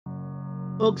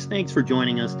Folks, thanks for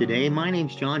joining us today. My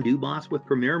name's John Dubas with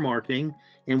Premier Marketing,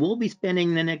 and we'll be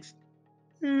spending the next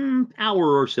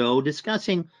hour or so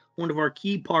discussing one of our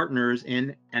key partners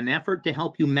in an effort to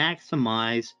help you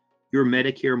maximize your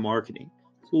Medicare marketing.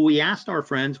 So we asked our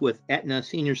friends with Aetna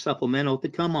Senior Supplemental to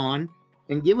come on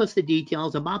and give us the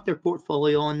details about their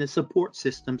portfolio and the support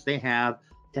systems they have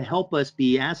to help us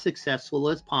be as successful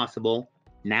as possible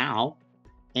now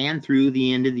and through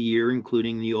the end of the year,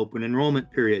 including the open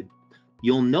enrollment period.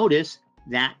 You'll notice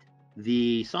that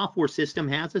the software system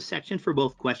has a section for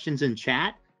both questions and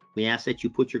chat. We ask that you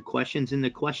put your questions in the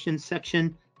questions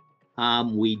section.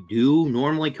 We do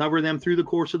normally cover them through the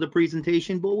course of the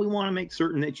presentation, but we want to make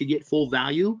certain that you get full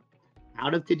value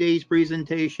out of today's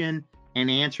presentation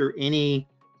and answer any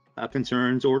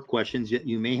concerns or questions that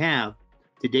you may have.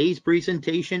 Today's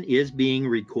presentation is being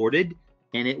recorded,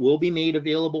 and it will be made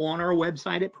available on our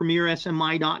website at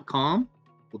premiersmi.com.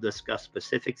 We'll discuss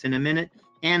specifics in a minute,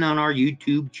 and on our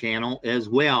YouTube channel as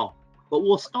well. But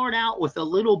we'll start out with a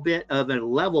little bit of a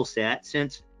level set,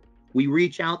 since we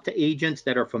reach out to agents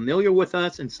that are familiar with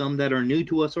us and some that are new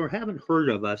to us or haven't heard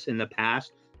of us in the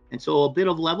past. And so a bit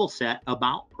of level set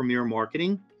about Premier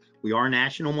Marketing. We are a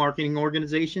national marketing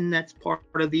organization that's part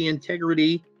of the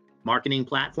Integrity Marketing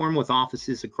Platform with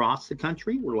offices across the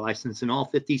country. We're licensed in all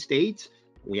 50 states.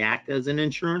 We act as an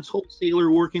insurance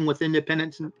wholesaler working with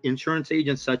independent insurance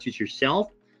agents such as yourself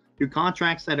through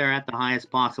contracts that are at the highest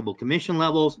possible commission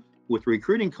levels, with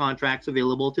recruiting contracts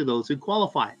available to those who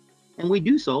qualify. And we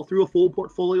do so through a full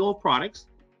portfolio of products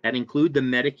that include the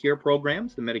Medicare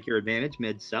programs, the Medicare Advantage,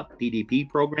 MedSup, PDP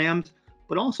programs,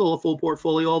 but also a full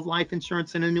portfolio of life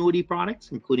insurance and annuity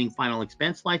products, including final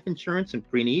expense life insurance and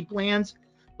pre-need plans,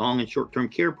 long and short-term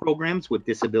care programs with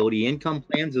disability income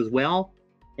plans as well,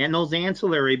 and those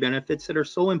ancillary benefits that are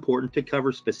so important to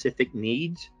cover specific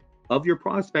needs of your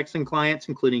prospects and clients,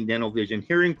 including dental, vision,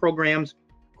 hearing programs,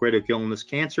 critical illness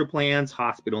cancer plans,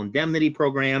 hospital indemnity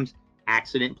programs,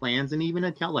 accident plans, and even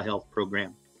a telehealth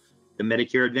program. The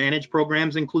Medicare Advantage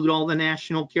programs include all the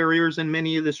national carriers and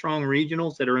many of the strong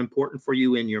regionals that are important for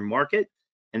you in your market,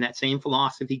 and that same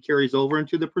philosophy carries over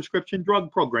into the prescription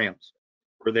drug programs,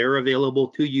 where they're available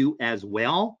to you as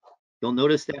well. You'll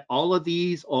notice that all of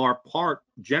these are part,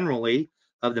 generally,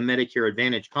 of the Medicare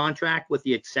Advantage contract, with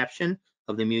the exception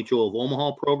of the Mutual of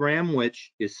Omaha program,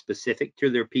 which is specific to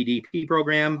their PDP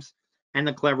programs, and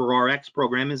the Clever RX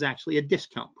program is actually a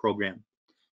discount program.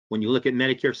 When you look at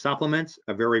Medicare Supplements,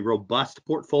 a very robust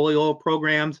portfolio of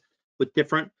programs with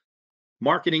different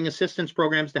marketing assistance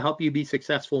programs to help you be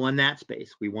successful in that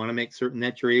space. We want to make certain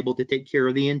that you're able to take care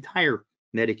of the entire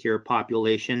Medicare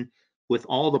population with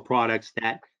all the products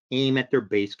that aim at their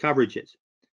base coverages.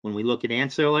 When we look at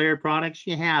ancillary products,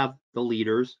 you have the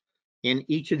leaders in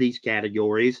each of these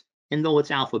categories, and though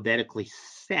it's alphabetically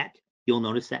set, you'll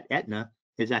notice that Aetna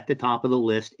is at the top of the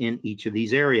list in each of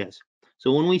these areas.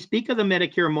 So when we speak of the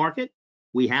Medicare market,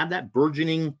 we have that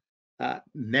burgeoning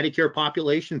Medicare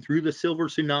population through the silver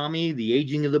tsunami, the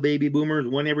aging of the baby boomers,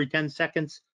 1 every 10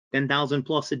 seconds, 10,000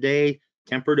 plus a day,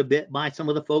 tempered a bit by some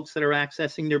of the folks that are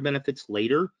accessing their benefits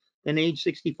later than age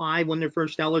 65 when they're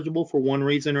first eligible for one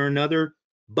reason or another.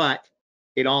 But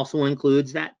it also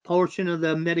includes that portion of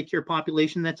the Medicare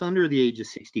population that's under the age of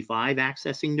 65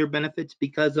 accessing their benefits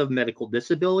because of medical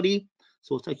disability.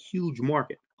 So it's a huge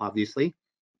market, obviously.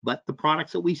 But the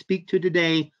products that we speak to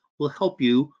today will help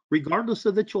you regardless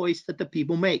of the choice that the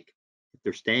people make. If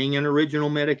they're staying in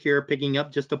original Medicare, picking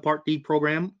up just a Part D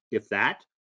program, if that,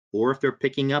 or if they're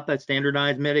picking up a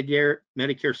standardized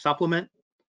Medicare supplement,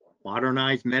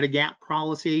 modernized Medigap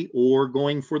policy, or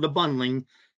going for the bundling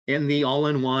in the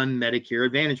all-in-one Medicare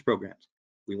Advantage programs.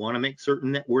 We want to make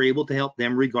certain that we're able to help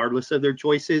them regardless of their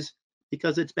choices,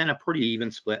 because it's been a pretty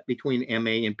even split between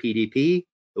MA and PDP.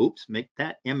 Oops, make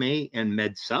that MA and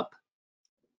MedSup.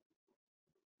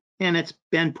 And it's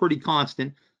been pretty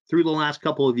constant through the last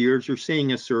couple of years. You're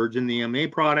seeing a surge in the MA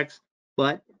products,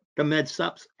 but the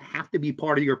MedSups have to be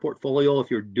part of your portfolio if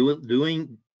you're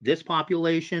doing this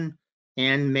population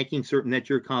and making certain that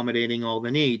you're accommodating all the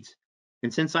needs.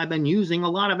 And since I've been using a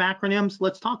lot of acronyms,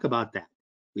 let's talk about that.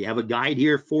 We have a guide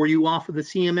here for you off of the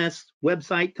CMS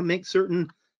website to make certain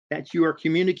that you are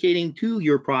communicating to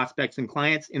your prospects and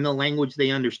clients in the language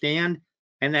they understand.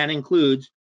 And that includes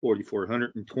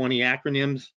 4,420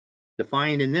 acronyms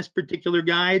defined in this particular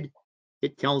guide.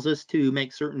 It tells us to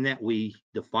make certain that we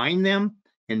define them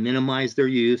and minimize their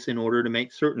use in order to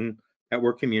make certain that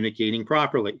we're communicating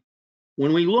properly.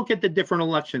 When we look at the different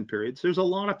election periods, there's a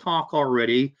lot of talk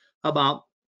already about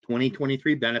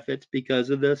 2023 benefits because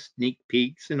of the sneak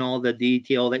peeks and all the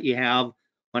detail that you have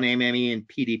on MME and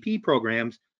PDP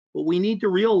programs. But we need to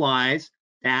realize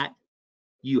that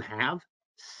You have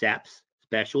SEPs,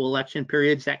 special election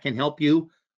periods, that can help you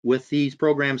with these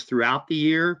programs throughout the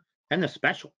year, and the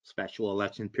special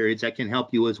election periods that can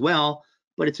help you as well.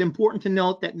 But it's important to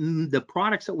note that the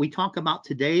products that we talk about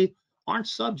today aren't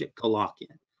subject to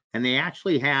lock-in, and they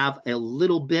actually have a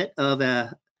little bit of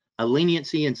a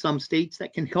leniency in some states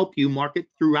that can help you market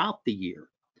throughout the year.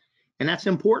 And that's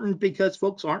important because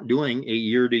folks aren't doing a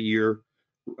year-to-year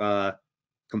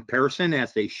comparison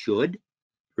as they should,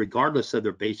 regardless of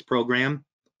their base program,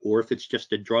 or if it's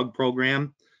just a drug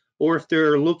program, or if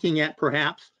they're looking at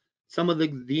perhaps some of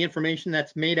the information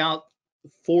that's made out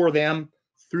for them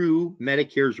through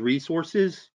Medicare's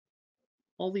resources.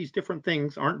 All these different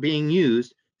things aren't being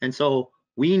used. And so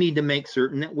we need to make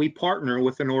certain that we partner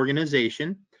with an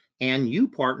organization, and you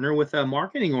partner with a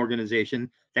marketing organization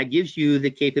that gives you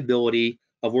the capability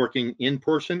of working in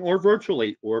person or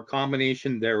virtually, or a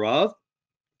combination thereof.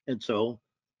 And so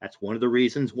that's one of the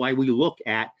reasons why we look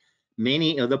at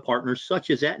many of the partners, such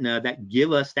as Aetna, that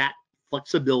give us that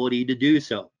flexibility to do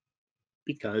so,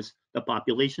 because the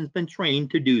population's been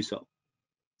trained to do so.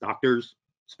 Doctors,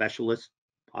 specialists,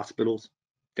 hospitals,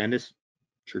 dentists,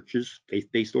 churches,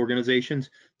 faith-based organizations,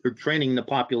 they're training the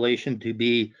population to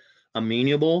be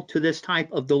amenable to this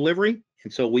type of delivery.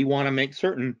 And so we want to make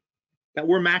certain that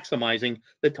we're maximizing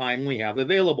the time we have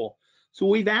available. So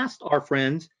we've asked our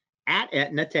friends at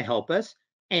Aetna to help us,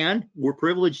 and we're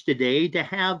privileged today to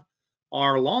have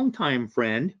our longtime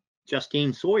friend,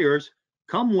 Justine Sawyers,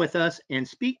 come with us and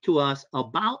speak to us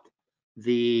about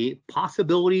the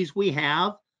possibilities we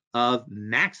have of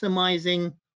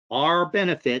maximizing our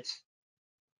benefits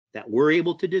that we're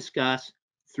able to discuss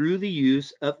through the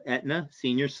use of Aetna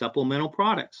Senior Supplemental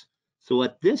products. So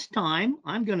at this time,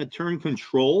 I'm going to turn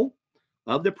control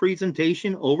of the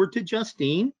presentation over to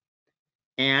Justine.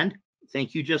 And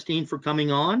thank you, Justine, for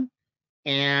coming on.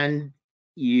 And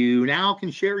you now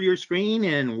can share your screen,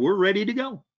 and we're ready to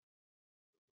go.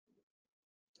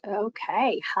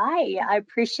 Okay, hi, I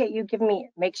appreciate you giving me,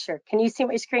 make sure. Can you see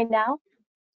my screen now?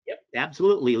 Yep,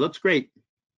 absolutely. Looks great.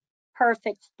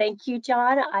 Perfect. Thank you,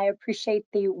 John. I appreciate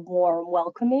the warm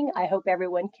welcoming. I hope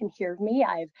everyone can hear me.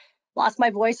 I've lost my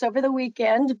voice over the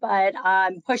weekend, but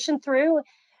I'm pushing through,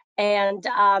 and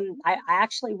I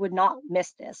actually would not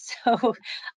miss this. So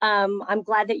I'm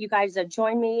glad that you guys have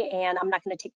joined me, and I'm not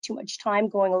going to take too much time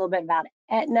going a little bit about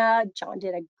Aetna. John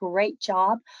did a great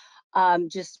job. I'm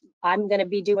going to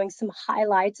be doing some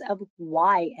highlights of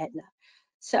why Aetna.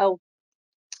 So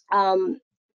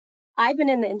I've been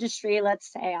in the industry,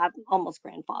 let's say I'm almost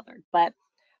grandfathered, but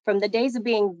from the days of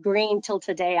being green till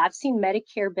today, I've seen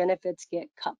Medicare benefits get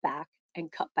cut back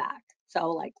and cut back.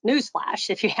 So like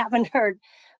newsflash, if you haven't heard,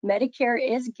 Medicare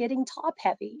is getting top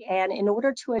heavy. And in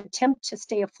order to attempt to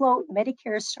stay afloat,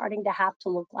 Medicare is starting to have to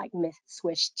look like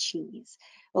Swiss cheese.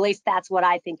 At least that's what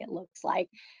I think it looks like,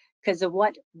 because of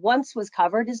what once was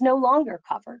covered is no longer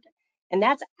covered. And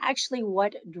that's actually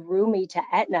what drew me to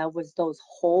Aetna, was those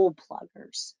hole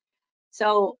pluggers.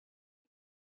 So,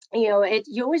 you know,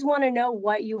 you always want to know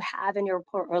what you have in your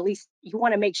or at least you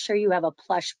want to make sure you have a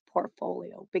plush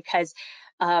portfolio, because,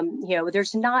 you know,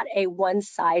 there's not a one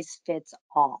size fits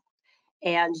all.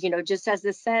 And, you know, just as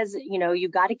this says, you know, you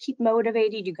got to keep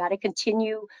motivated, you got to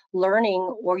continue learning,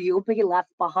 or you'll be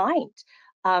left behind.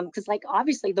 Because like,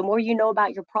 obviously, the more you know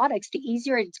about your products, the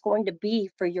easier it's going to be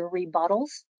for your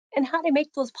rebuttals and how to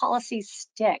make those policies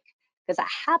stick. Because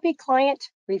a happy client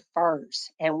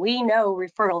refers, and we know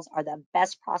referrals are the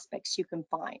best prospects you can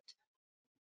find.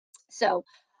 So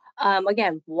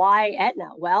again, why Aetna?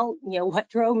 Well, you know, what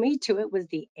drove me to it was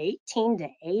the 18 to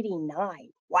 89.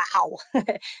 Wow.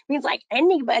 Means like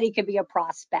anybody could be a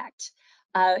prospect.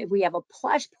 We have a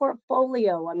plush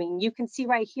portfolio. I mean, you can see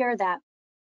right here that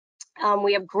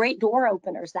we have great door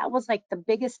openers. That was like the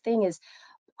biggest thing. Is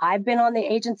I've been on the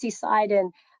agency side,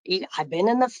 and I've been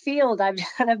in the field. I've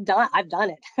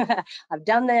done it. I've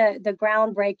done the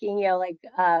groundbreaking, you know, like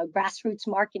grassroots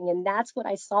marketing, and that's what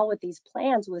I saw with these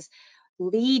plans was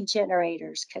lead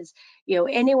generators, because, you know,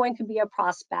 anyone can be a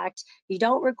prospect. You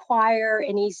don't require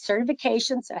any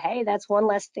certification, so hey, that's one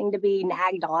less thing to be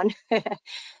nagged on.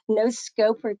 No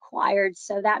scope required,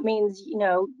 so that means, you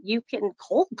know, you can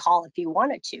cold call if you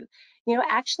wanted to. You know,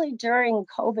 actually during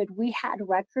COVID, we had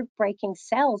record-breaking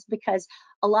sales because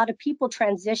a lot of people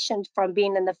transitioned from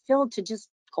being in the field to just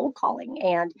cold calling.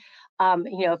 And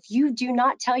you know, if you do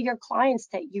not tell your clients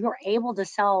that you're able to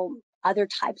sell other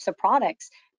types of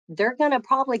products, they're going to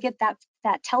probably get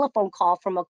that telephone call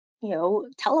from a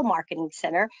telemarketing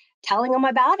center telling them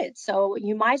about it. So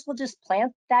you might as well just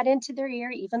plant that into their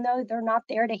ear, even though they're not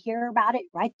there to hear about it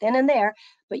right then and there,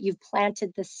 but you've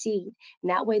planted the seed. And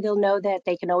that way they'll know that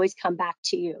they can always come back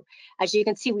to you. As you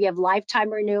can see, we have lifetime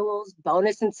renewals,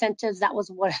 bonus incentives. That was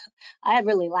what I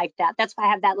really liked that. That's why I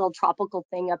have that little tropical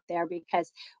thing up there,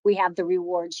 because we have the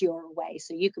rewards your way.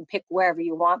 So you can pick wherever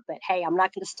you want, but hey, I'm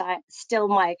not going to steal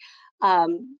my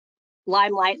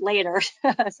limelight later.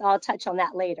 So I'll touch on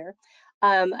that later.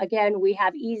 Again, we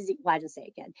have easy, well, I just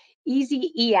say again,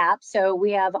 easy e-app. So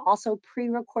we have also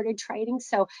pre-recorded trading.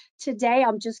 So today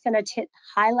I'm just going to hit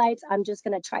highlights. I'm just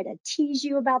going to try to tease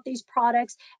you about these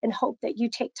products and hope that you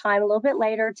take time a little bit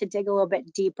later to dig a little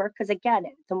bit deeper. Because again,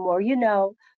 the more you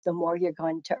know, the more you're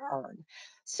going to earn.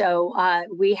 So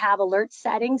we have alert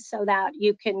settings so that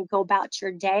you can go about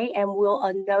your day, and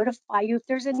we'll notify you if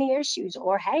there's any issues,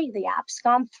 or hey, the app's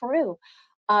gone through.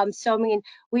 So I mean,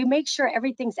 we make sure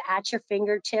everything's at your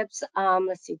fingertips.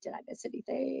 Let's see, did I miss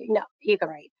anything? No, you can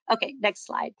write. Okay, next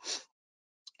slide.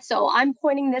 So I'm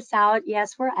pointing this out.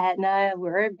 Yes, we're Aetna.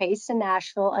 We're based in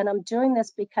Nashville, and I'm doing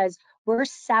this because we're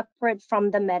separate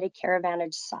from the Medicare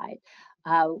Advantage side.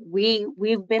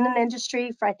 We've been in the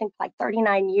industry for I think like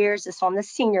 39 years. It's on the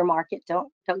senior market.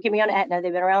 Don't get me on Aetna.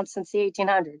 They've been around since the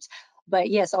 1800s. But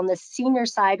yes, on the senior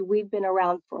side, we've been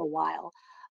around for a while.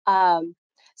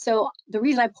 So the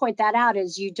reason I point that out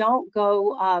is you don't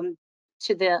go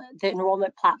to the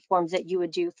enrollment platforms that you would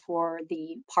do for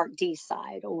the Part D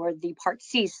side or the Part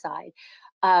C side.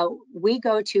 We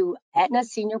go to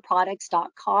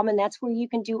aetnaseniorproducts.com, and that's where you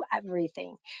can do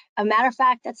everything. A matter of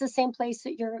fact, that's the same place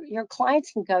that your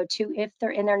clients can go to if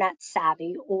they're internet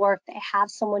savvy, or if they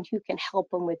have someone who can help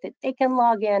them with it. They can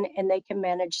log in and they can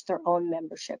manage their own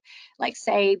membership. Like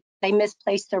say they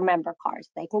misplaced their member cards,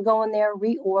 they can go in there,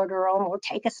 reorder them, or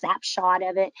take a snapshot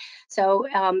of it. So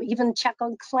even check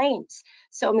on claims.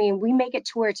 So, I mean, we make it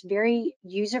to where it's very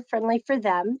user-friendly for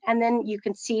them. And then you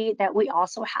can see that we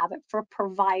also have it for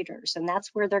providers, and that's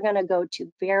where they're going to go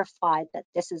to verify that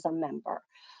this is a member.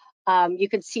 You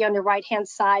can see on the right-hand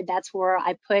side, that's where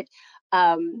I put,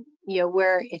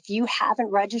 where if you haven't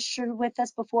registered with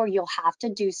us before, you'll have to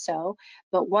do so.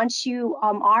 But once you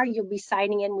are, you'll be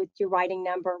signing in with your writing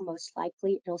number. Most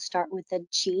likely, it'll start with a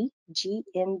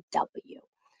GNW.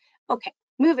 Okay,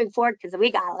 moving forward, because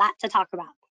we got a lot to talk about.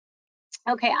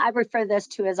 Okay, I refer this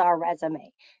to as our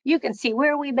resume. You can see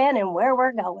where we've been and where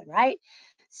we're going, right?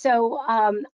 So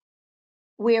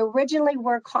we originally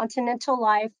were Continental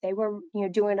Life. They were,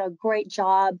 doing a great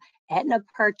job. Aetna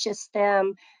purchased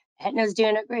them. Aetna's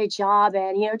doing a great job,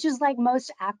 and just like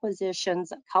most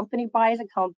acquisitions, a company buys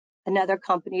another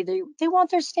company. They want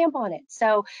their stamp on it.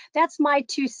 So that's my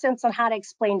 2 cents on how to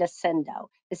explain Ascendo.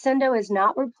 Ascendo is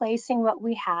not replacing what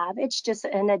we have. It's just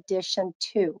an addition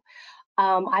to.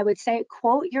 I would say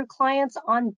quote your clients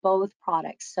on both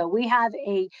products. So we have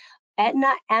a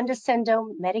Aetna and Ascendo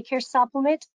Medicare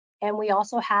Supplement, and we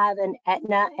also have an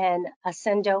Aetna and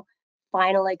Ascendo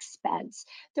final expense.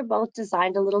 They're both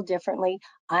designed a little differently.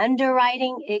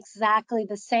 Underwriting exactly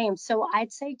the same. So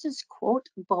I'd say just quote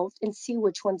both and see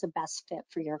which one's the best fit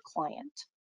for your client.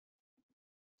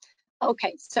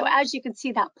 Okay, so as you can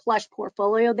see that plush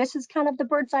portfolio, this is kind of the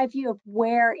bird's eye view of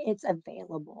where it's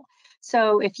available.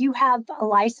 So if you have a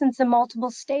license in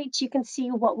multiple states, you can see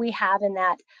what we have in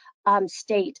that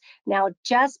state. Now,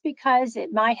 just because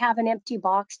it might have an empty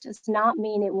box does not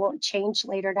mean it won't change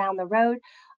later down the road.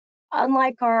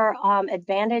 Unlike our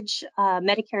Advantage,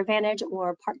 Medicare Advantage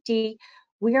or Part D,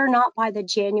 we are not by the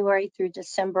January through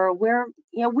December.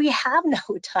 We have no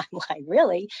timeline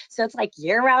really. So it's like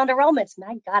year-round enrollments.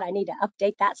 My God, I need to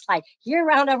update that slide.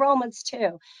 Year-round enrollments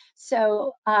too.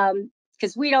 So,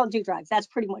 because we don't do drugs, that's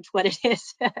pretty much what it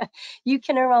is. You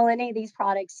can enroll any of these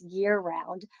products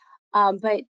year-round.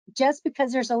 But just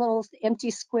because there's a little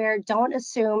empty square, don't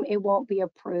assume it won't be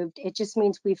approved. It just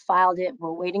means we filed it.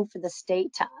 We're waiting for the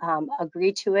state to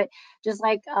agree to it. Just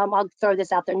like, I'll throw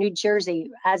this out there, New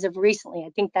Jersey, as of recently, I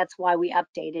think that's why we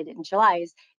updated it in July,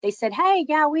 is they said, hey,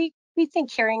 yeah, we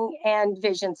think hearing and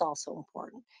vision's also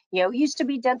important. It used to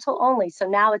be dental only, so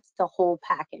now it's the whole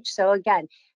package. So again,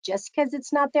 just because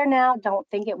it's not there now, don't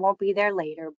think it won't be there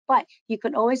later. But you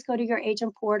can always go to your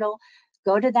agent portal,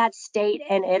 go to that state,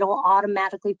 and it'll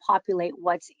automatically populate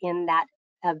what's in that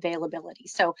availability.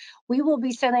 So we will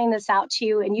be sending this out to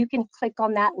you, and you can click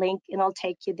on that link and it'll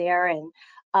take you there. And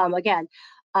again,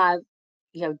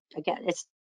 it's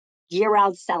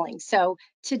year-round selling. So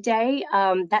today,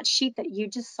 that sheet that you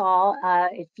just saw,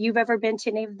 if you've ever been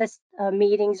to any of the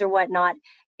meetings or whatnot,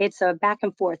 it's a back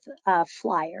and forth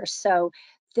flyer. So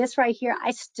this right here,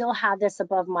 I still have this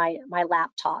above my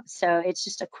laptop. So it's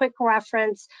just a quick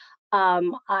reference.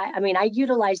 I mean, I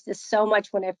utilized this so much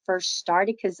when I first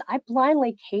started because I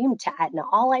blindly came to Aetna.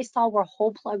 All I saw were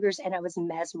hole pluggers and I was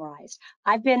mesmerized.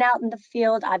 I've been out in the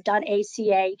field, I've done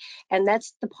ACA, and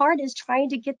that's the part is trying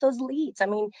to get those leads. I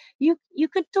mean, you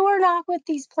could door knock with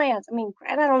these plans. I mean,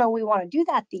 I don't know we want to do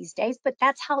that these days, but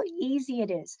that's how easy it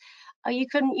is. You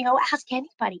couldn't, ask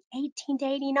anybody, 18 to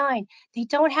 89. They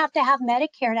don't have to have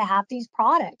Medicare to have these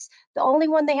products. The only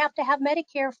one they have to have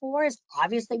Medicare for is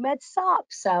obviously MedSup.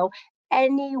 So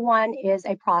anyone is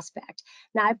a prospect.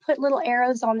 Now I put little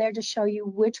arrows on there to show you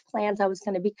which plans I was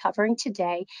going to be covering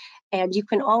today. And you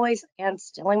can always, and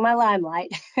stealing my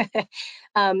limelight,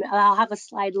 I'll have a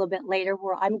slide a little bit later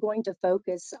where I'm going to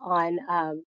focus on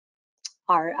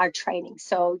our training.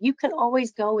 So you can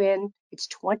always go in, it's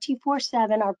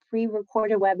 24/7. Our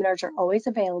pre-recorded webinars are always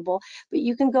available, but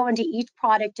you can go into each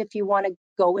product if you want to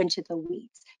go into the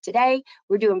weeds. Today,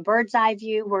 we're doing bird's eye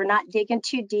view. We're not digging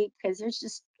too deep because there's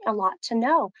just a lot to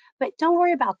know, but don't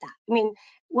worry about that. I mean,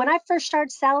 when I first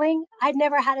started selling, I'd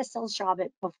never had a sales job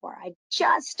before. I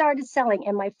just started selling.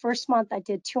 In my first month, I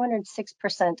did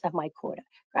 206% of my quota.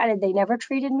 Granted, they never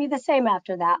treated me the same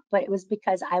after that, but it was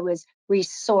because I was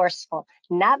resourceful,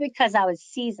 not because I was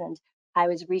seasoned. I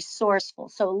was resourceful.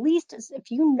 So at least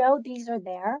if you know these are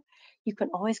there, you can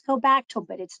always go back to them.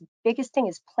 But its biggest thing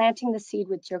is planting the seed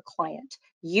with your client.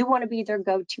 You want to be their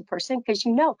go-to person because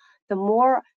the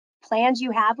more plans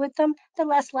you have with them, the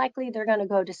less likely they're going to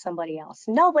go to somebody else.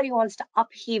 Nobody wants to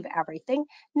upheave everything.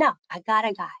 No, I got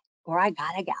a guy or I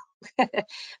got a gal.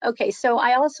 Okay, so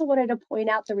I also wanted to point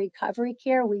out the recovery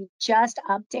care. We just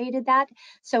updated that.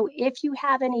 So if you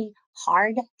have any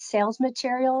hard sales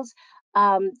materials,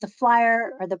 the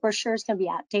flyer or the brochure is going to be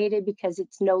outdated because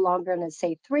it's no longer going to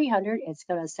say 300, it's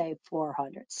going to say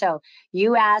 400. So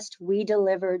you asked, we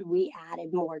delivered, we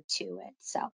added more to it.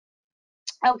 So,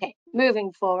 okay,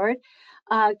 moving forward,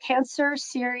 cancer,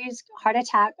 series, heart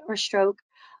attack, or stroke.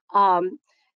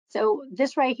 So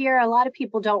this right here, a lot of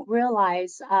people don't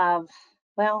realize,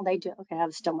 well, they do. Okay,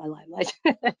 I'm still my limelight.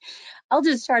 I'll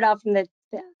just start off from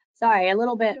sorry, a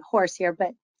little bit hoarse here,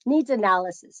 but needs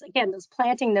analysis. Again,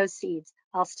 planting those seeds.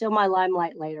 I'll steal my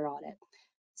limelight later on it.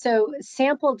 So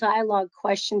sample dialogue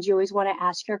questions you always want to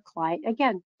ask your client.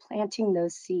 Again, planting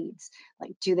those seeds.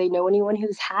 Like, do they know anyone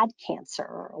who's had cancer?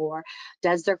 Or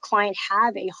does their client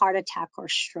have a heart attack or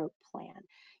stroke plan?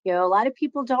 A lot of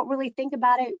people don't really think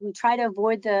about it. We try to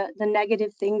avoid the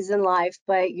negative things in life,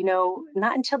 but,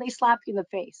 not until they slap you in the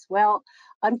face. Well,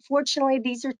 unfortunately,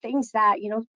 these are things that,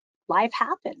 life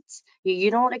happens. You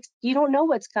don't know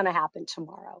what's going to happen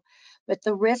tomorrow, but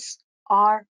the risks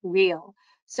are real.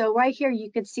 So right here,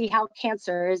 you can see how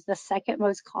cancer is the second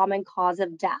most common cause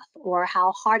of death, or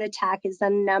how heart attack is the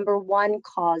 #1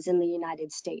 cause in the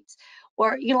United States.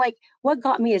 Or, like what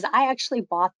got me is I actually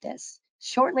bought this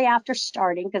shortly after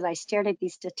starting because I stared at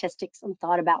these statistics and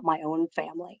thought about my own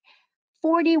family.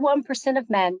 41% of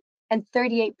men and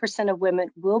 38% of women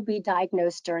will be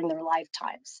diagnosed during their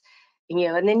lifetimes.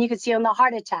 And then you can see on the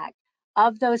heart attack,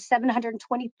 of those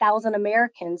 720,000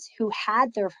 Americans who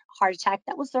had their heart attack,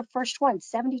 that was their first one.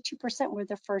 72% were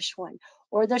the first one.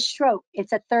 Or the stroke,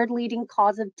 it's a third leading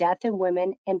cause of death in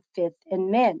women and fifth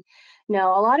in men.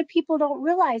 Now, a lot of people don't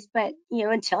realize, but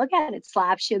until again, it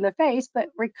slaps you in the face, but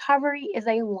recovery is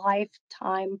a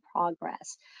lifetime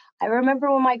progress. I remember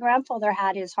when my grandfather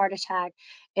had his heart attack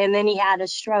and then he had a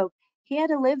stroke, he had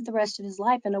to live the rest of his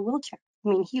life in a wheelchair. I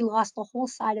mean, he lost the whole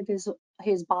side of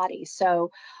his body.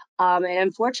 So, and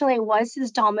unfortunately, it was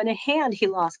his dominant hand he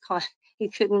lost, he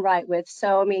couldn't write with.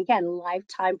 So, I mean, again,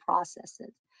 lifetime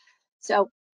processes.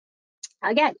 So,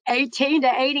 again, 18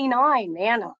 to 89,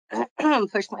 man,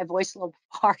 push my voice a little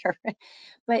harder.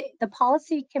 But the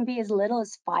policy can be as little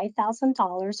as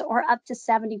 $5,000 or up to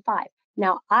 75.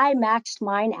 Now, I maxed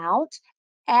mine out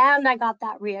and I got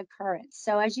that reoccurrence.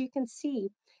 So as you can see,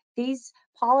 these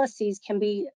policies can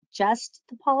be just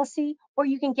the policy, or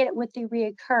you can get it with the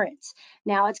reoccurrence.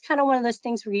 Now, it's kind of one of those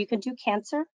things where you can do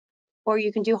cancer or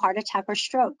you can do heart attack or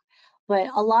stroke. But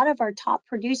a lot of our top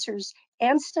producers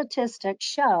and statistics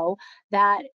show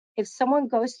that if someone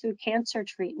goes through cancer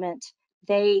treatment,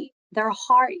 their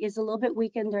heart is a little bit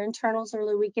weakened, their internals are a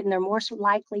little weakened, they're more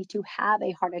likely to have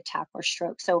a heart attack or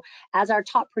stroke. So as our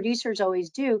top producers always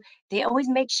do, they always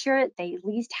make sure they at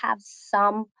least have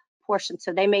some portion.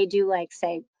 So they may do like,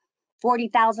 say,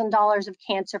 $40,000 of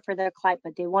cancer for their client,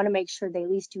 but they want to make sure they at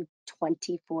least do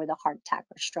 20 for the heart attack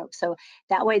or stroke. So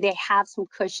that way they have some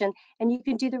cushion and you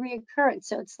can do the reoccurrence.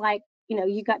 So it's like,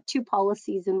 you got two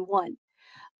policies in one.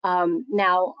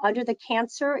 Now, under the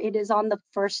cancer, it is on the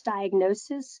first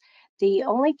diagnosis. The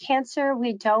only cancer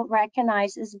we don't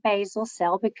recognize is basal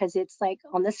cell because it's like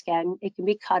on the skin, it can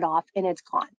be cut off and it's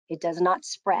gone. It does not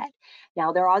spread.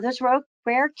 Now, there are those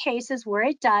rare cases where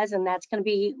it does, and that's going to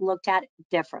be looked at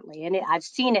differently. And I've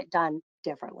seen it done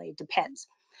differently, depends.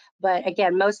 But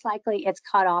again, most likely it's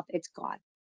cut off, it's gone.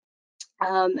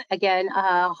 Again,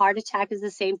 heart attack is the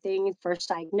same thing, first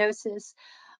diagnosis.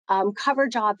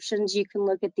 Coverage options, you can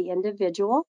look at the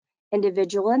individual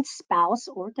and spouse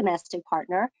or domestic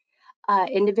partner,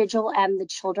 individual and the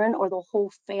children or the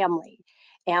whole family.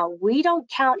 Now, we don't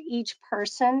count each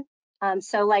person.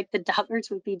 So like the Duggars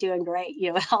would be doing great,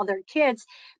 with all their kids,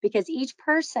 because each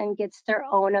person gets their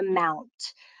own amount.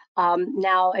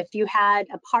 Now, if you had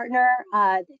a partner,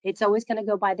 it's always going to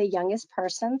go by the youngest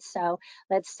person. So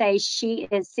let's say she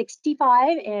is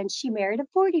 65 and she married a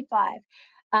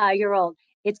 45-year-old.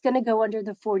 It's going to go under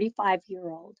the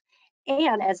 45-year-old.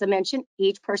 And as I mentioned,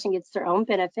 each person gets their own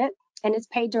benefit, and it's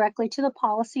paid directly to the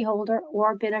policyholder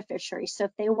or beneficiary. So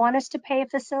if they want us to pay a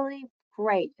facility,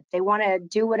 great. If they want to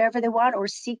do whatever they want or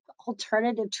seek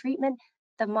alternative treatment,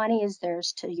 the money is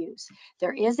theirs to use.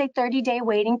 There is a 30-day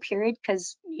waiting period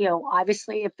because,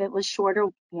 obviously if it was shorter,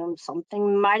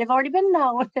 something might have already been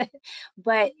known,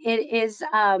 but it is,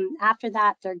 after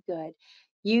that, they're good.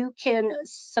 You can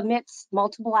submit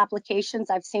multiple applications.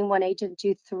 I've seen one agent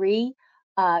do 3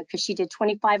 because she did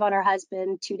 25 on her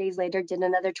husband. 2 days later, did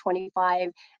another 25.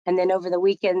 And then over the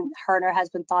weekend, her and her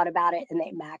husband thought about it and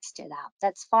they maxed it out.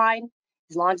 That's fine,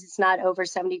 as long as it's not over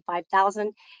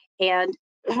 75,000. And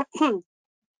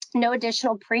no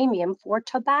additional premium for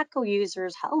tobacco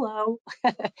users. Hello.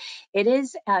 It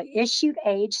is issued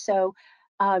age, so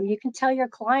you can tell your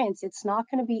clients it's not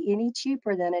going to be any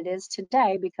cheaper than it is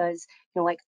today because,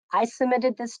 like I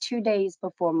submitted this 2 days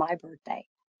before my birthday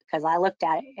because I looked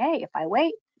at it. Hey, if I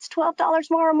wait, it's $12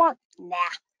 more a month. Nah,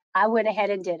 I went ahead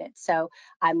and did it. So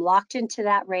I'm locked into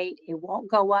that rate. It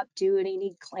won't go up due to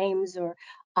any claims or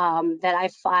that I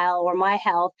file or my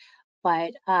health,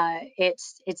 but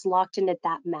it's locked in at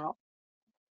that amount.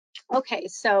 Okay,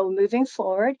 so moving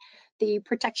forward, the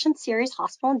Protection Series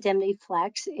Hospital Indemnity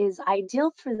Flex is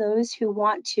ideal for those who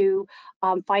want to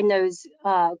find those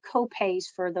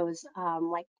co-pays for those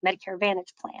like Medicare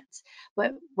Advantage plans.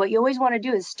 But what you always want to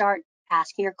do is start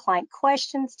asking your client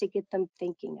questions to get them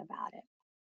thinking about it.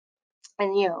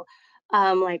 And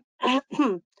like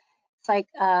it's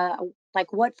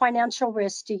like what financial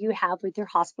risks do you have with your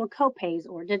hospital copays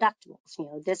or deductibles?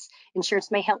 This insurance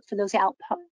may help for those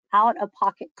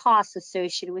out-of-pocket costs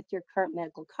associated with your current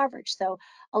medical coverage. So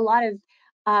a lot of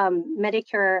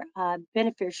Medicare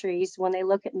beneficiaries, when they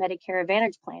look at Medicare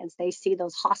Advantage plans, they see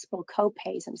those hospital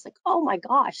copays and it's like, oh my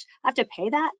gosh, I have to pay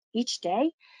that each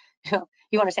day?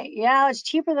 You want to say, yeah, it's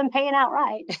cheaper than paying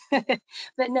outright.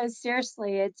 But no,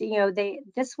 seriously, it's,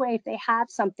 this way, if they have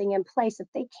something in place, if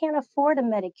they can't afford a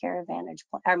Medicare Advantage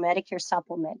or Medicare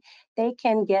supplement, they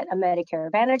can get a Medicare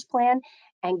Advantage plan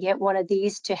and get one of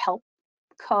these to help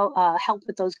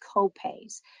with those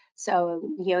co-pays. So,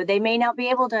 they may not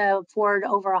be able to afford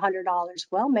over $100.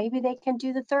 Well, maybe they can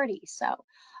do the 30. So,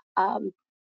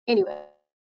 anyway.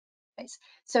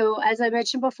 So as I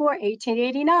mentioned before,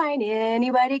 1889,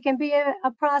 anybody can be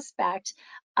a prospect.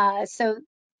 So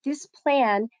this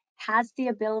plan has the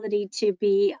ability to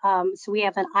be, so we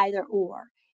have an either or.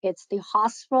 It's the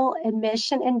hospital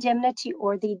admission indemnity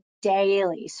or the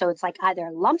daily. So it's like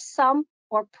either lump sum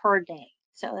or per day.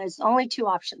 So there's only 2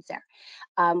 options there.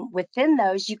 Within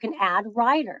those, you can add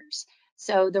riders.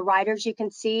 So the riders you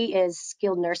can see is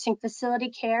skilled nursing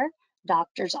facility care,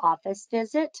 doctor's office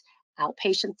visit,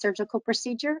 outpatient surgical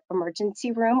procedure,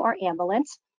 emergency room or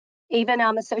ambulance, even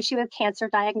associated with cancer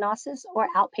diagnosis or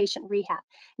outpatient rehab.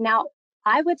 Now,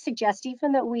 I would suggest,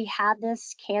 even though we have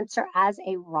this cancer as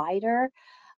a rider,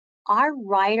 our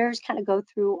riders kind of go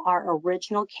through our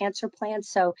original cancer plan.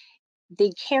 So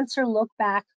the cancer look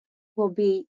back will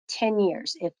be 10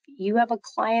 years. If you have a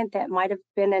client that might have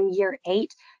been in year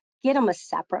 8, get them a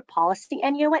separate policy.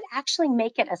 And you know what? Actually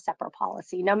make it a separate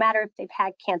policy, no matter if they've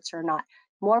had cancer or not.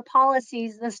 More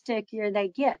policies, the stickier they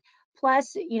get.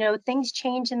 Plus, things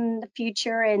change in the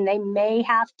future and they may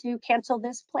have to cancel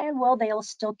this plan. Well, they'll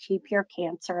still keep your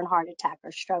cancer and heart attack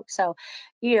or stroke. So,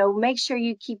 make sure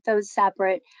you keep those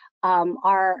separate.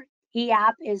 Our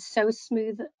e-app is so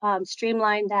smooth,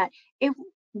 streamlined that it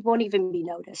won't even be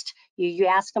noticed. You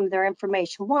ask them their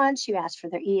information once, you ask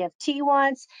for their EFT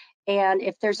once, and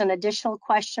if there's an additional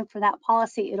question for that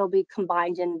policy, it'll be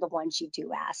combined in the ones you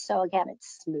do ask. So again,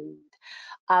 it's smooth.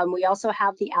 We also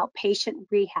have the outpatient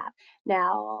rehab.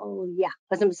 Now, yeah, I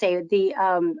was going to say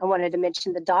I wanted to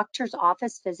mention the doctor's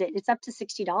office visit. It's up to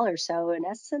 $60. So in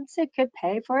essence, it could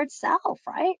pay for itself,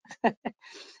 right?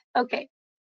 Okay,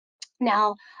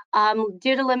 now,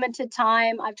 due to limited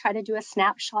time, I've tried to do a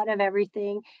snapshot of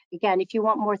everything. Again, if you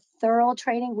want more thorough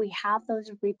training, we have those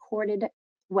recorded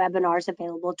webinars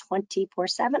available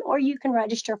 24/7, or you can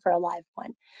register for a live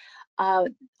one. Uh,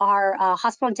 our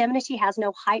hospital indemnity has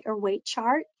no height or weight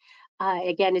chart.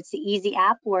 Again, it's the easy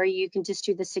app where you can just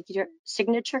do the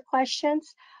signature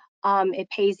questions. It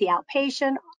pays the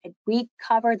outpatient. We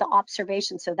cover the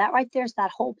observation. So that right there is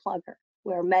that whole plugger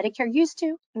where Medicare used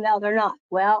to, now they're not.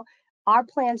 Well, our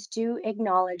plans do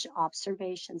acknowledge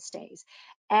observation stays.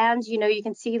 And, you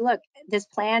can see, look, this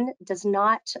plan does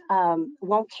not,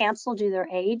 won't cancel due to their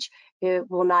age. It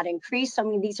will not increase. I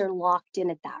mean, these are locked in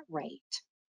at that rate.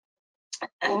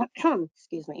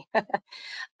 Excuse me.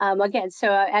 Again, so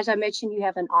as I mentioned, you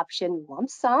have an option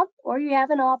lump sum or you have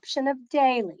an option of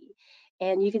daily.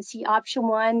 And you can see option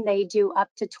one, they do up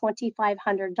to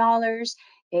 $2,500.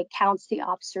 It counts the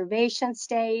observation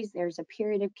stays. There's a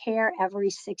period of care every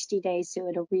 60 days, so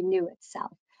it'll renew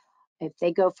itself. If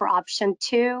they go for option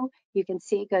two, you can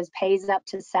see it pays up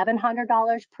to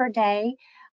 $700 per day.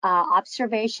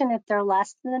 Observation, if they're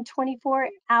less than 24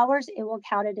 hours, it will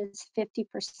count it as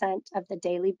 50% of the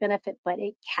daily benefit, but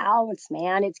it counts,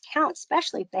 man. It counts,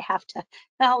 especially if they have to,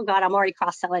 oh God, I'm already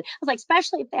cross-selling. I was like,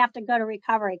 especially if they have to go to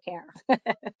recovery care.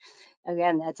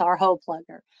 Again, that's our whole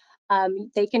plugger.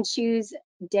 They can choose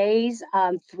days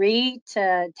 3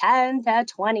 to 10 to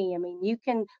 20. I mean, you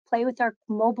can play with our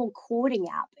mobile quoting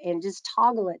app and just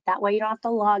toggle it. That way you don't have to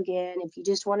log in. If you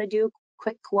just want to do a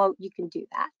quick quote, you can do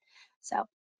that. So,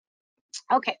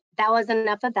 okay, that was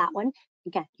enough of that one.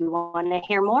 Again, you want to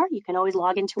hear more, you can always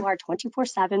log into our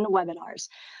 24/7 webinars.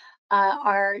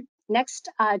 Our next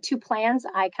two plans,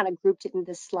 I kind of grouped it in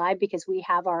this slide because we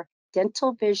have our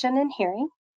dental, vision, and hearing.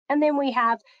 And then we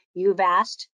have, you've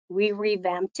asked, we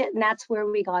revamped it, and that's where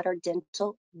we got our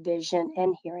dental, vision,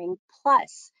 and hearing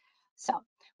plus. So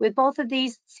with both of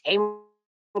these, same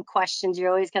questions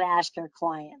you're always going to ask your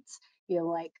clients.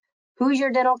 Like, who's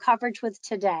your dental coverage with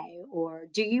today? Or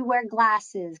do you wear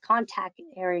glasses, contact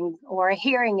earrings, or a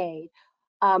hearing aid?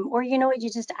 Or, you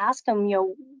just ask them,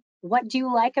 what do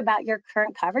you like about your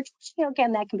current coverage?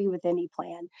 Again, that can be with any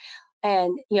plan.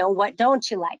 And, what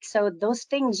don't you like? So those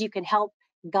things you can help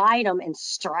guide them and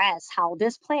stress how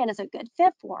this plan is a good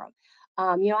fit for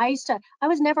them. I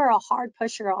was never a hard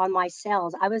pusher on my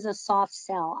sales. I was a soft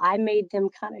sell. I made them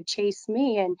kind of chase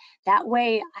me. And that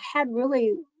way I had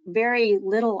really very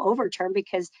little overturn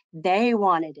because they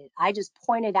wanted it. I just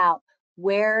pointed out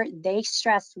where they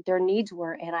stressed their needs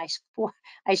were. And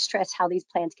I stressed how these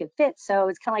plans could fit. So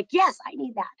it's kind of like, yes, I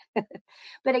need that.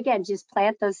 But again, just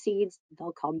plant those seeds,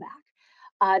 they'll come back.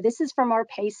 This is from our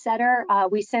pace setter.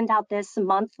 We send out this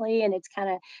monthly, and it's kind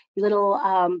of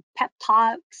little pep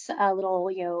talks,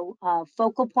 little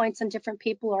focal points on different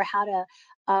people or how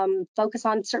to focus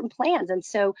on certain plans. And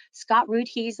so Scott Root,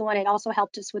 he's the one that also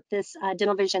helped us with this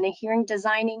dental, vision, and hearing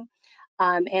designing.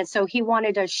 And so he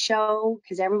wanted to show,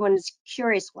 because everyone is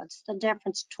curious, what's the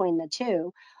difference between the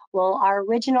two? Well, our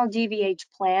original DVH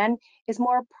plan is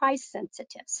more price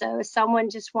sensitive. So if someone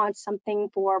just wants something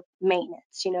for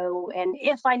maintenance, and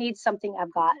if I need something,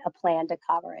 I've got a plan to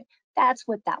cover it. That's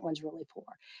what that one's really for.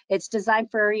 It's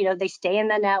designed for, they stay in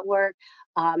the network.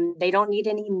 They don't need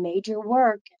any major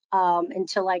work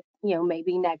until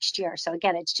maybe next year. So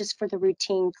again, it's just for the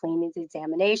routine cleanings,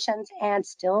 examinations, and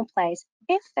still in place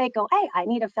if they go, hey, I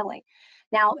need a filling.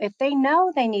 Now, if they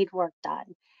know they need work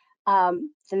done,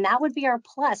 then that would be our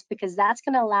plus, because that's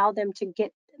going to allow them to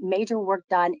get major work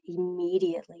done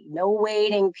immediately. No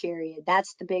waiting period.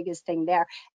 That's the biggest thing there.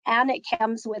 And it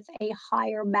comes with a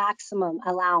higher maximum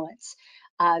allowance.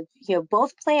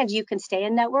 Both plans, you can stay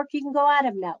in network, you can go out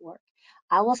of network.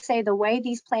 I will say the way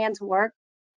these plans work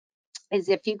is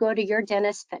if you go to your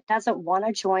dentist that doesn't want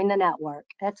to join the network,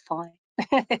 that's fine.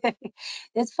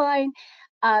 It's fine.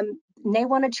 They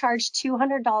want to charge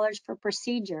 $200 per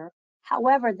procedure.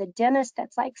 However, the dentist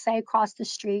that's say across the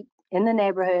street in the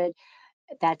neighborhood,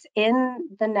 that's in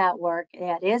the network,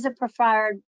 that is a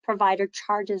preferred provider,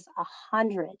 charges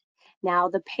 $100. Now,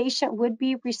 the patient would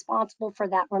be responsible for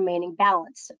that remaining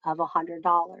balance of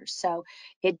 $100. So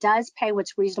it does pay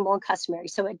what's reasonable and customary.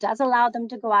 So it does allow them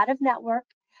to go out of network.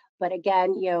 But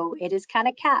again, it is kind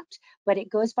of capped, but it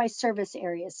goes by service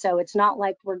areas. So it's not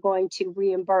like we're going to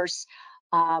reimburse,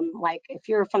 like if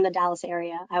you're from the Dallas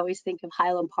area, I always think of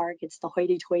Highland Park, it's the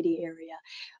hoity-toity area.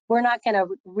 We're not going to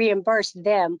reimburse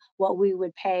them what we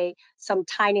would pay some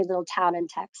tiny little town in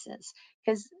Texas,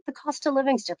 because the cost of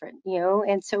living is different,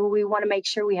 and so we want to make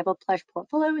sure we have a plush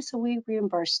portfolio, so we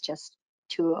reimburse just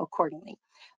to accordingly.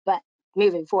 But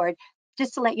moving forward,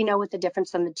 just to let you know what the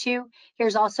difference on the two.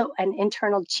 Here's also an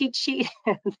internal cheat sheet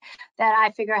that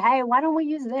I figure, hey, why don't we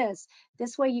use this?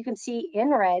 This way you can see in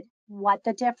red what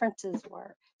the differences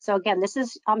were. So again, this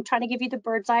is, I'm trying to give you the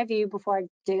bird's eye view before I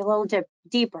dig a little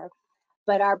deeper.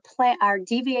 But our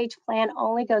DVH plan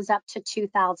only goes up to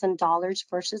 $2,000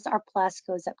 versus our plus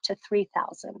goes up to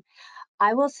 $3,000.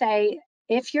 I will say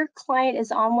if your client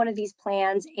is on one of these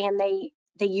plans and they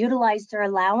utilize their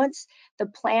allowance, the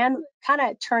plan kind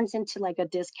of turns into like a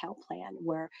discount plan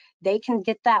where they can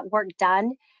get that work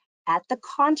done at the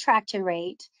contracted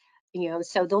rate,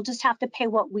 so they'll just have to pay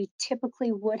what we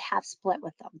typically would have split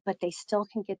with them, but they still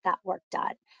can get that work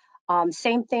done.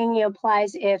 Same thing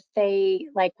applies if they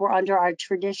were under our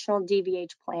traditional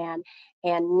DVH plan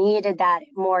and needed that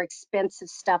more expensive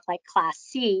stuff like Class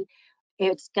C.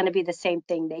 It's going to be the same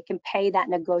thing. They can pay that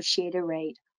negotiated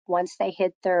rate. Once they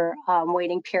hit their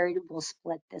waiting period, we'll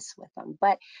split this with them.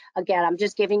 But again, I'm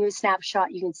just giving you a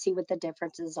snapshot. You can see what the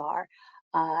differences are.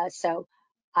 So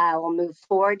I will move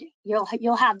forward.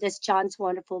 You'll have this. John's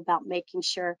wonderful about making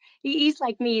sure. He's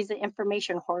like me. He's an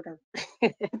information hoarder.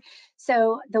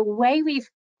 So the way we've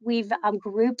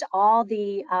grouped all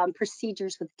the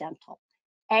procedures with dental.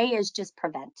 A is just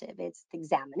preventive. It's the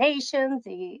examinations,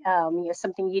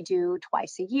 something you do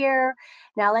twice a year.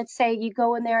 Now, let's say you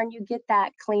go in there and you get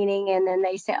that cleaning, and then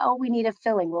they say, oh, we need a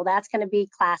filling. Well, that's going to be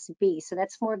Class B. So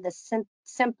that's more of the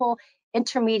simple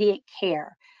intermediate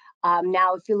care.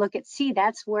 Now, if you look at C,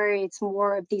 that's where it's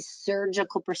more of these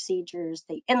surgical procedures,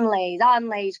 the inlays,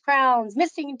 onlays, crowns,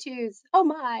 missing tooths. Oh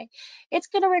my, it's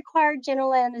going to require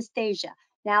general anesthesia.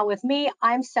 Now, with me,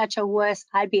 I'm such a wuss,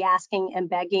 I'd be asking and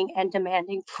begging and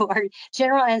demanding for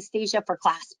general anesthesia for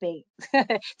Class B.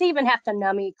 They even have to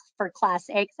numb me for Class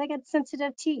A because I got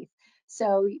sensitive teeth.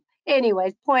 So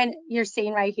anyways, point you're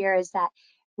seeing right here is that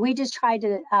we just try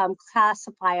to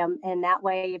classify them, and that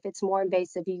way, if it's more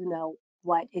invasive, you know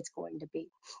what it's going to be.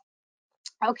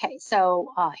 Okay,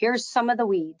 so here's some of the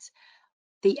weeds.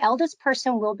 The eldest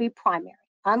person will be primary.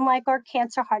 Unlike our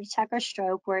cancer, heart attack, or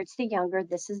stroke, where it's the younger,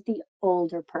 this is the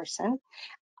older person.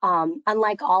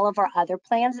 Unlike all of our other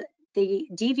plans, the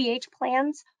DVH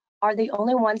plans are the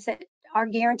only ones that are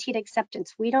guaranteed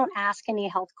acceptance. We don't ask any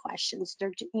health questions.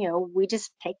 We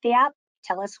just take the app,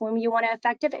 tell us when you want to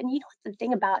effective. And you know what the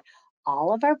thing about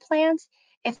all of our plans,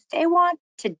 if they want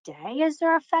today as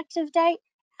their effective date,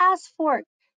 ask for it.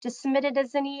 Just submit it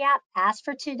as an e-app, ask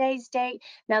for today's date.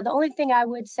 Now, the only thing I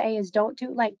would say is don't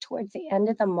do towards the end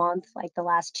of the month, like the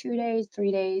last 2 days,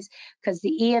 3 days, because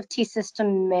the EFT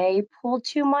system may pull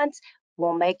 2 months.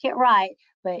 We'll make it right,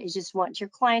 but I just want your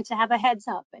client to have a heads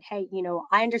up. But hey,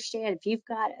 I understand if you've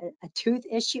got a tooth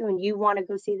issue and you want to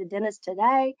go see the dentist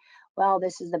today, well,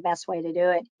 this is the best way to do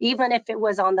it. Even if it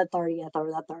was on the 30th or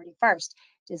the 31st,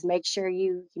 just make sure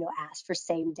you ask for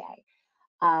same day.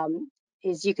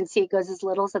 As you can see, it goes as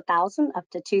little as 1,000 up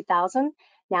to 2,000.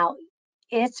 Now,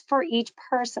 it's for each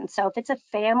person. So if it's a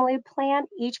family plan,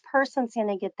 each person's going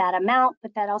to get that amount,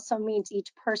 but that also means each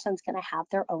person's going to have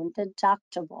their own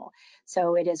deductible.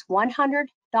 So it is $100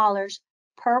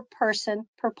 per person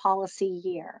per policy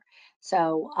year.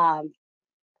 So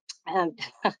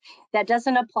that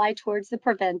doesn't apply towards the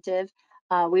preventive.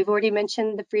 We've already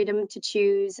mentioned the freedom to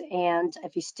choose, and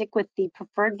if you stick with the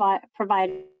preferred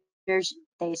providers,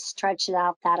 they stretch it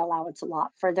out that allowance a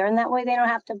lot further, and that way they don't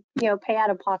have to pay out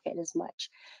of pocket as much.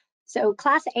 So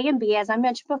Class A and B, as I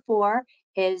mentioned before,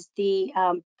 is the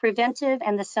preventive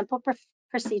and the simple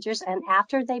procedures, and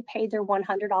after they pay their $100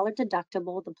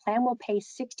 deductible, the plan will pay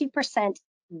 60%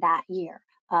 that year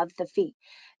of the fee.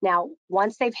 Now,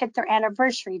 once they've hit their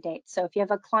anniversary date, so if you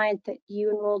have a client that you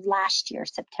enrolled last year,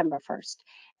 September 1st,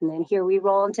 and then here we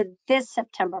roll into this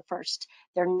September 1st,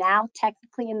 they're now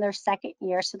technically in their second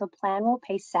year, so the plan will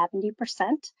pay 70%.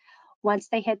 Once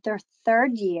they hit their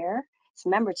third year, so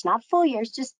remember, it's not full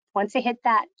years, just once they hit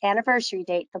that anniversary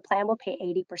date, the plan will pay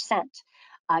 80%.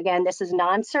 Again, this is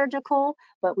non-surgical,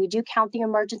 but we do count the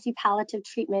emergency palliative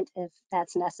treatment if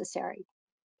that's necessary.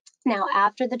 Now,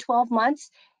 after the 12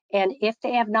 months, and if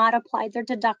they have not applied their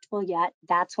deductible yet,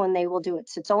 that's when they will do it.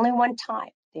 So it's only one time.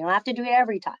 They don't have to do it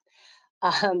every time.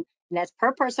 And that's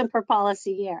per person per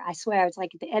policy year. I swear, it's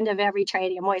like at the end of every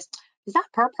training, I'm always, is that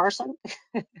per person?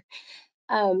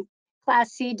 Class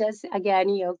C does,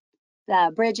 again,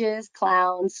 bridges,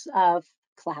 clowns.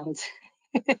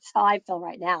 That's how I feel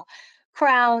right now.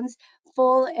 Crowns,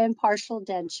 full and partial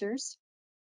dentures.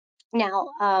 Now,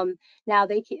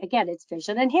 again, it's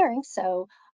vision and hearing. So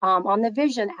on the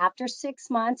vision, after 6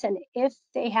 months, and if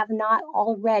they have not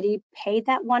already paid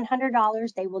that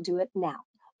 $100, they will do it now.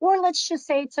 Or let's just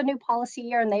say it's a new policy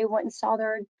year and they went and saw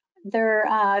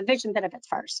their vision benefits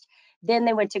first. Then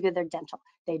they went to get their dental.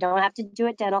 They don't have to do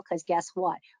it dental because guess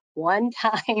what? One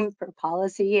time per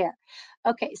policy year.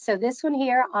 Okay, so this one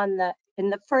here in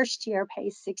the first year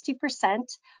pays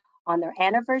 60%. On their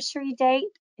anniversary date,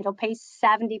 it'll pay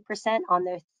 70%. On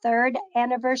their third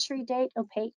anniversary date, it'll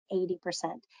pay 80%.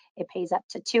 It pays up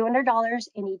to $200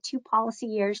 any 2 policy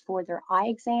years for their eye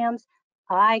exams,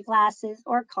 eyeglasses,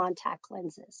 or contact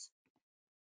lenses.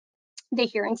 The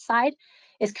hearing side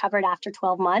is covered after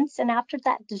 12 months, and after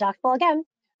that deductible, again,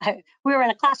 we were in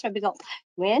a classroom, we go,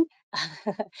 when?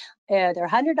 They're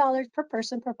 $100 per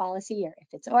person per policy year. If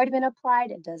it's already been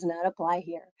applied, it does not apply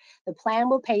here. The plan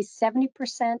will pay 70%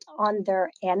 on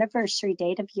their anniversary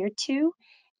date of year 2,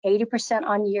 80%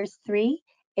 on year 3.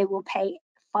 It will pay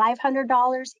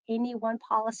 $500 any 1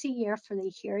 policy year for the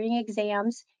hearing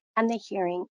exams and the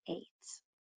hearing aids.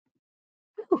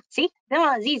 Ooh, see, that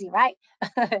one was easy, right?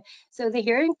 So the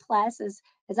Hearing Plus is,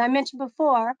 as I mentioned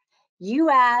before, you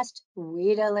asked,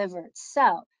 we delivered.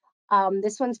 So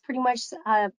this one's pretty much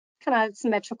kind of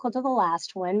symmetrical to the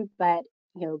last one, but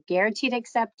guaranteed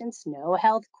acceptance, no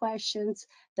health questions.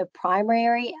 The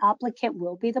primary applicant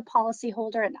will be the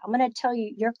policyholder, and I'm going to tell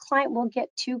you, your client will get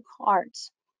 2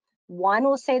 cards. One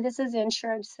will say this is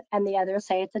insurance, and the other will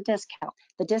say it's a discount.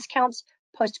 The discount's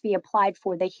supposed to be applied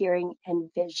for the hearing and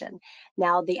vision.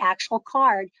 Now, the actual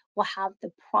card will have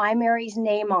the primary's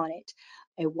name on it.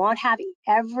 It won't have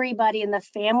everybody in the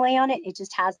family on it. It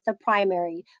just has the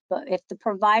primary. But if the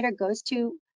provider goes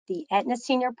to the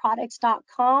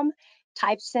AetnaSeniorProducts.com,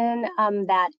 types in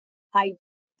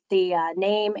the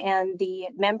name and the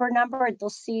member number, they'll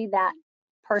see that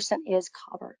person is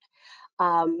covered.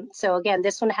 So again,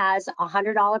 this one has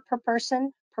 $100 per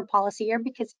person per policy year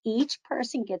because each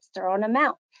person gets their own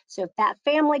amount. So if that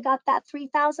family got that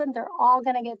 $3,000, they're all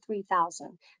going to get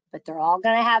 $3,000, but they're all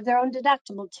going to have their own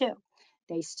deductible too.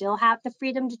 They still have the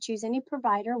freedom to choose any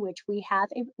provider, which we have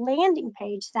a landing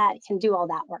page that can do all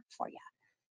that work for you.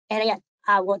 And again,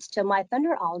 I won't steal my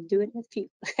thunder. I'll do it in a few.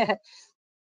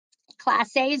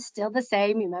 Class A is still the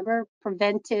same. Remember,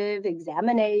 preventive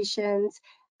examinations.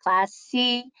 Class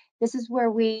C, this is where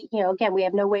we, again, we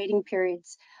have no waiting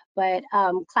periods, but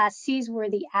Class C is where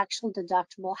the actual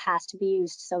deductible has to be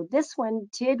used. So this one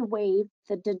did waive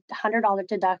the $100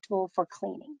 deductible for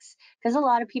cleanings, because a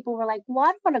lot of people were like, well,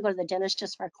 I don't want to go to the dentist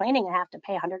just for cleaning and have to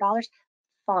pay $100.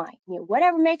 Fine,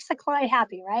 whatever makes the client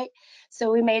happy, right?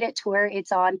 So we made it to where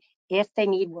it's on if they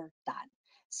need work done.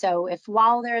 So if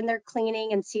while they're in their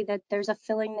cleaning and see that there's a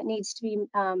filling that needs to be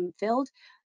filled,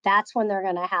 that's when they're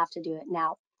going to have to do it.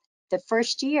 Now, the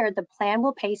first year, the plan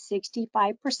will pay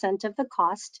 65% of the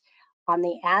cost. On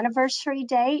the anniversary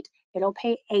date, it'll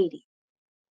pay 80%.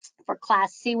 For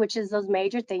Class C, which is those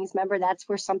major things, remember, that's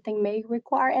where something may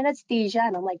require anesthesia.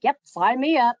 And I'm like, yep, sign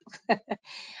me up.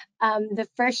 The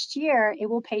first year, it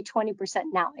will pay 20%.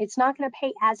 Now, it's not going to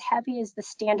pay as heavy as the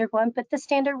standard one, but the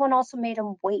standard one also made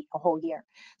them wait a whole year.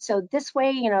 So this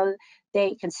way,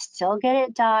 they can still get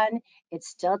it done. It's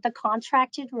still at the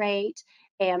contracted rate.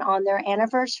 And on their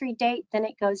anniversary date, then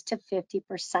it goes to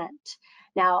 50%.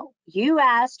 Now, you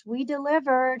asked, we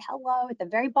delivered. Hello, at the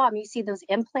very bottom, you see those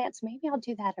implants. Maybe I'll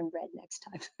do that in red next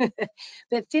time.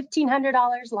 But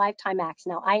 $1,500 lifetime max.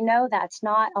 Now, I know that's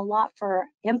not a lot for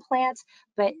implants,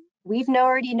 but we've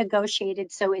already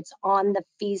negotiated, so it's on the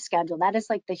fee schedule. That is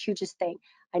like the hugest thing.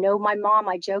 I know my mom,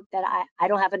 I joke that I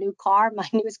don't have a new car. My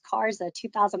newest car is a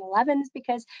 2011 is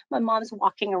because my mom's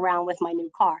walking around with my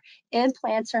new car.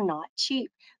 Implants are not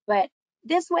cheap, but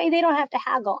this way they don't have to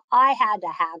haggle. I had to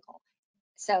haggle.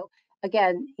 So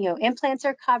again, implants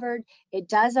are covered. It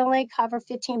does only cover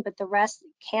 15, but the rest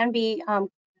can be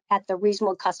at the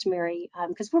reasonable customary,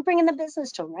 because we're bringing the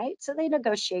business to them, right? So they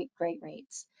negotiate great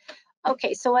rates.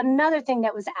 Okay, so another thing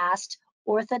that was asked,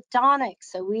 orthodontics.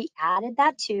 So we added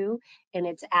that too, and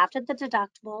it's after the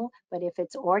deductible, but if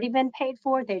it's already been paid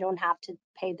for, they don't have to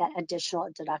pay that additional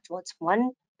deductible. It's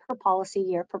 1 per policy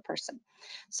year per person.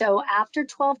 So after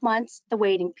 12 months, the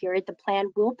waiting period, the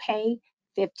plan will pay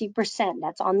 50%.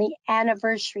 That's on the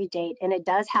anniversary date, and it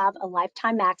does have a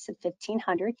lifetime max of $1,500,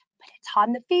 but it's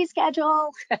on the fee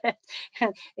schedule.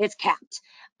 It's capped.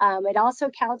 It also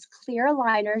counts clear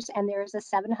aligners, and there's a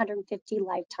 750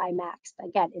 lifetime max. But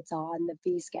again, it's on the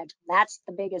fee schedule. That's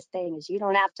the biggest thing, is you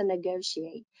don't have to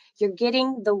negotiate. You're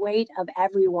getting the weight of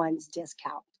everyone's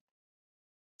discount.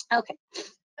 Okay.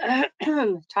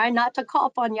 Try not to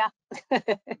cough on you.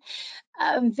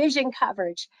 Vision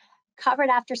coverage. Covered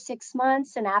after 6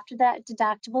 months and after that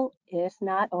deductible, if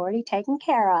not already taken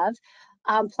care of.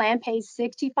 Plan pays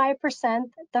 65%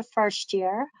 the first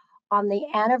year. On the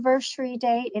anniversary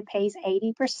date, it pays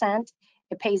 80%.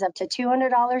 It pays up to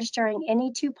 $200 during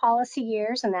any 2 policy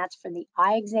years, and that's for the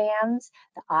eye exams,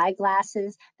 the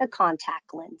eyeglasses, the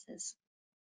contact lenses.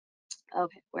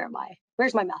 Okay, where am I?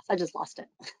 Where's my mouse? I just lost it.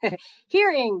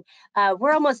 Hearing,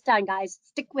 we're almost done, guys.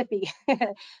 Stick with me.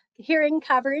 Hearing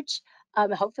coverage,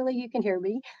 hopefully you can hear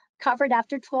me, covered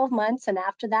after 12 months and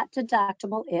after that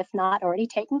deductible, if not already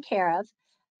taken care of.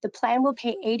 The plan will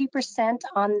pay 80%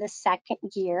 on the second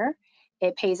year.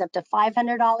 It pays up to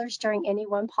 $500 during any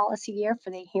 1 policy year for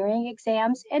the hearing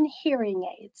exams and hearing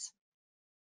aids.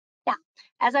 Now,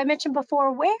 as I mentioned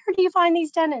before, where do you find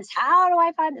these dentists? How do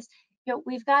I find this?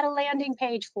 We've got a landing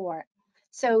page for it.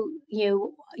 So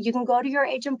you can go to your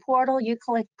agent portal, you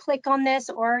click on this,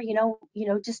 or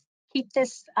just keep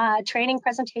this training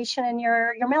presentation in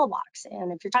your mailbox.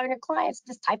 And if you're talking to clients,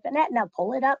 just type in Aetna,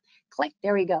 pull it up, click,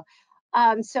 there we go.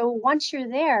 So once you're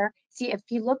there, see, if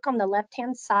you look on the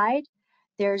left-hand side,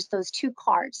 there's those 2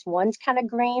 cards. One's kind of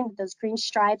green, those green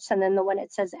stripes, and then the one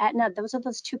that says Aetna, those are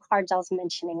those 2 cards I was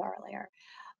mentioning earlier.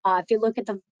 If you look at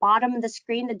the bottom of the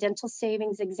screen, the dental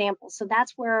savings example. So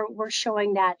that's where we're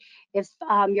showing that if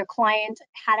your client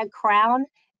had a crown,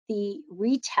 the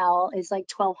retail is like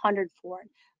 $1,200 for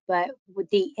it. But with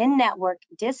the in-network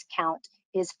discount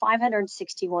is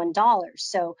 $561.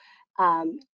 So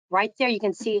right there, you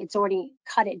can see it's already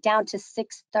cut it down to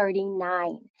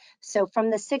 $639. So from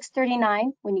the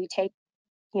 $639, when you take,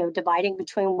 dividing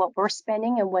between what we're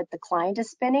spending and what the client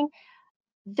is spending,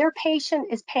 their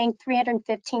patient is paying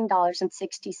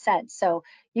 $315.60. So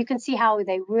you can see how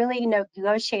they really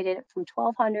negotiated it from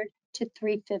 $1,200 to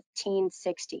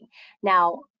 $315.60.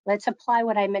 Now, let's apply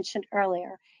what I mentioned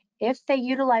earlier. If they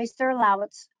utilize their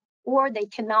allowance or they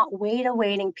cannot wait a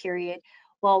waiting period,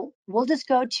 well, we'll just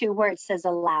go to where it says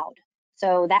allowed.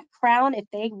 So that crown, if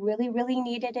they really, really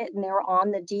needed it and they were on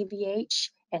the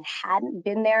DBH and hadn't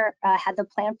been there, had the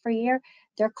plan for a year,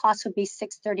 their cost would be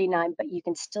 $639, but you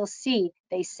can still see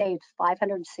they saved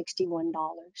 $561.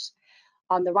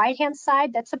 On the right-hand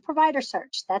side, that's a provider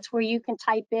search. That's where you can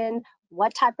type in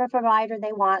what type of provider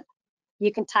they want.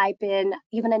 You can type in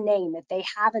even a name. If they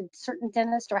have a certain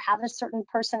dentist or have a certain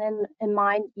person in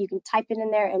mind, you can type it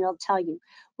in there and it'll tell you.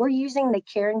 We're using the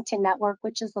Carrington Network,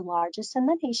 which is the largest in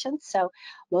the nation, so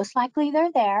most likely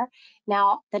they're there.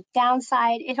 Now, the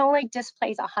downside, it only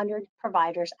displays 100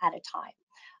 providers at a time.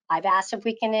 I've asked if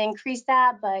we can increase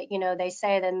that, but they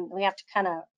say then we have to kind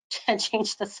of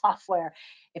change the software.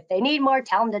 If they need more,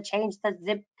 tell them to change the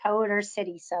zip code or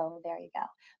city. So there you go.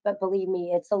 But believe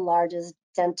me, it's the largest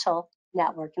dental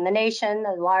network in the nation,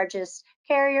 the largest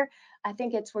carrier. I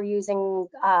think we're using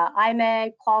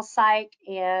iMed, QualPsych,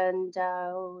 and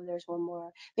there's one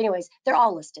more. But anyways, they're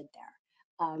all listed there.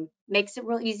 Makes it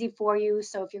real easy for you.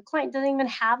 So if your client doesn't even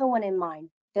have one in mind,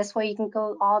 this way you can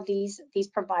go, all these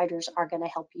providers are going to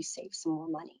help you save some more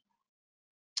money.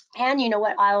 And you know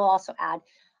what, I'll also add,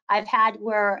 I've had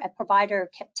where a provider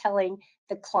kept telling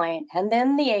the client and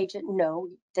then the agent, no,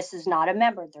 this is not a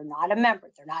member. They're not a member.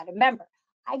 They're not a member.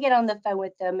 I get on the phone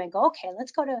with them and go, okay,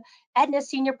 let's go to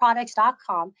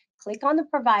AetnaSeniorProducts.com, click on the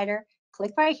provider,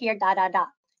 click right here,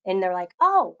 And they're like,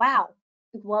 oh, wow.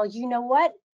 Well, you know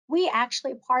what? We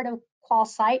actually part of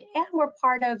QualPsych and we're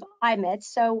part of iMed,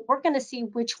 so we're going to see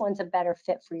which one's a better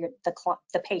fit for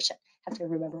the patient. I have to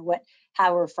remember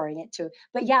how we're referring it to.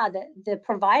 But yeah, the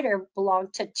provider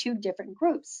belonged to 2 different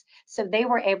groups, so they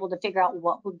were able to figure out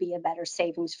what would be a better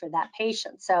savings for that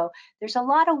patient. So there's a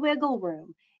lot of wiggle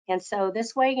room, and so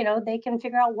this way, they can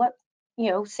figure out what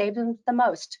saves them the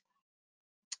most.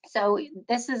 So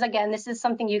this is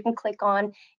something you can click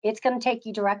on. It's going to take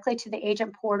you directly to the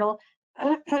agent portal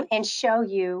and show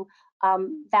you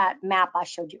that map I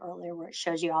showed you earlier where it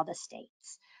shows you all the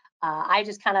states. I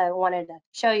just kind of wanted to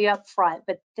show you up front,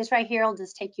 but this right here will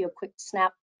just take you a quick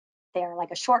snap there,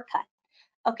 like a shortcut.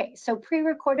 Okay, so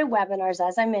pre-recorded webinars,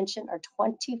 as I mentioned, are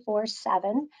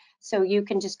 24/7. So you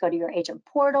can just go to your agent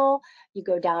portal, you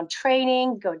go down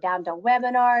training, go down to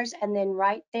webinars, and then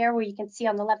right there where you can see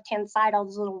on the left-hand side, all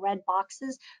those little red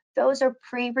boxes, those are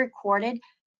pre-recorded.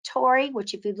 Tori,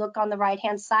 which if you look on the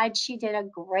right-hand side, she did a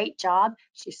great job.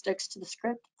 She sticks to the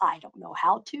script. I don't know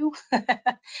how to,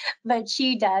 but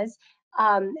she does.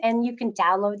 And you can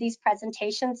download these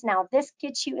presentations. Now, this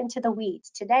gets you into the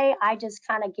weeds. Today, I just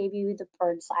kind of gave you the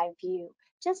bird's eye view,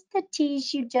 just to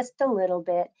tease you just a little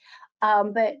bit.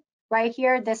 But right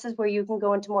here, this is where you can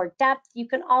go into more depth. You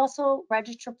can also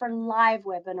register for live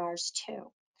webinars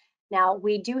too. Now,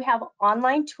 we do have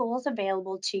online tools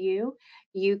available to you.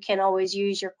 You can always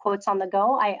use your quotes on the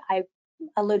go. I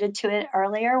alluded to it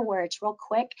earlier where it's real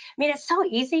quick. I mean, it's so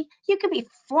easy. You could be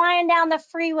flying down the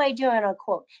freeway doing a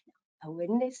quote. I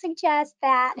wouldn't suggest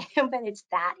that, but it's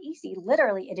that easy.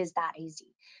 Literally, it is that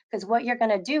easy. Because what you're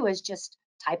going to do is just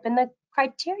type in the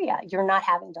criteria. You're not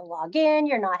having to log in.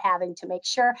 You're not having to make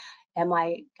sure, am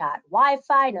I got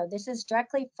Wi-Fi? No, this is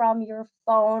directly from your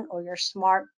phone or your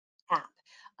smart app.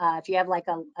 If you have like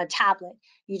a tablet,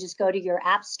 you just go to your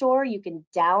app store. You can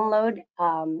download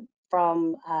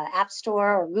from App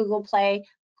Store or Google Play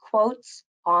quotes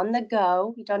on the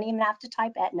go. You don't even have to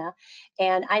type Aetna.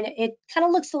 And it kind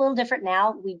of looks a little different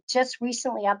now. We just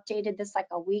recently updated this like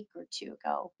a week or two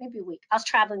ago, maybe a week. I was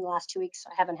traveling the last 2 weeks,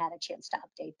 so I haven't had a chance to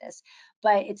update this,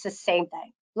 but it's the same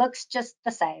thing. Looks just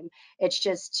the same. It's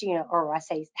just, or I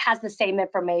say has the same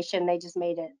information. They just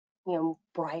made it,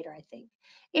 brighter, I think.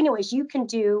 Anyways, you can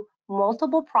do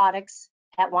multiple products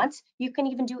at once. You can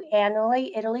even do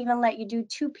annually. It'll even let you do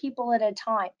 2 people at a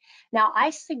time. Now,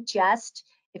 I suggest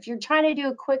if you're trying to do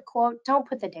a quick quote, don't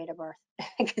put the date of birth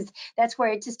because that's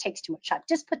where it just takes too much time.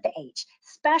 Just put the age,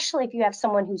 especially if you have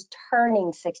someone who's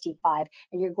turning 65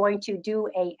 and you're going to do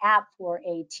a app for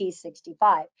a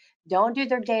T65. Don't do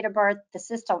their date of birth. The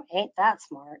system ain't that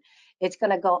smart. It's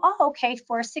going to go, oh, okay,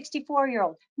 for a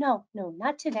 64-year-old. No,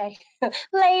 not today.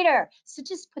 Later. So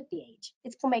just put the age.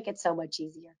 It's going to make it so much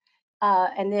easier.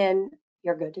 And then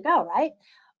you're good to go, right?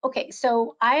 Okay,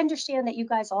 so I understand that you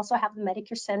guys also have the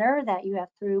Medicare Center that you have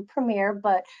through Premier,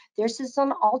 but this is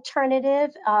an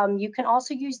alternative. You can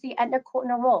also use the Aetna Quote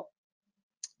and Enroll.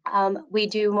 We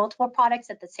do multiple products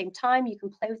at the same time. You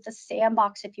can play with the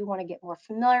sandbox if you want to get more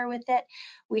familiar with it.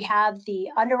 We have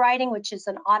the underwriting, which is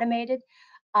an automated.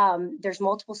 There's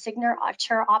multiple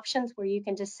signature options where you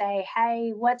can just say,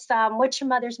 hey, what's your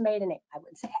mother's maiden name? I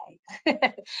wouldn't say hey.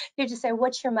 You just say,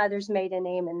 what's your mother's maiden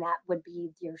name? And that would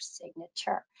be your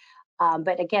signature.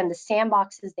 But again, the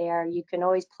sandbox is there. You can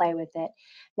always play with it.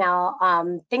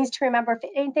 Now, things to remember, if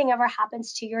anything ever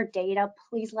happens to your data,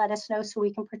 please let us know so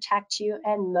we can protect you.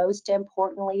 And most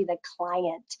importantly, the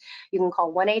client. You can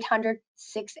call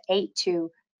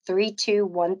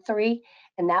 1-800-682-3213.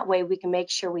 And that way we can make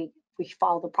sure we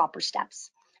follow the proper steps.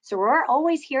 So we're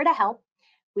always here to help.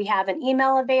 We have an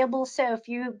email available. So if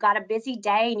you've got a busy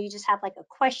day and you just have like a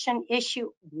question,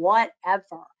 issue,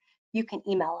 whatever, you can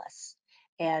email us.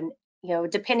 And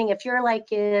depending if you're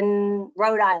like in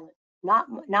Rhode Island,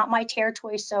 not my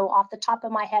territory, so off the top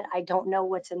of my head, I don't know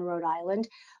what's in Rhode Island.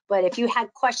 But if you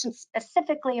had questions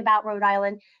specifically about Rhode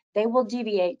Island, they will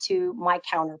deviate to my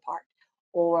counterpart,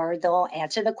 or they'll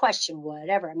answer the question,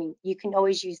 whatever. I mean, you can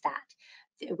always use that.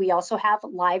 We also have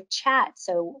live chat.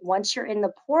 So once you're in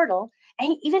the portal,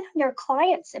 and even on your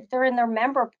clients, if they're in their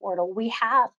member portal, we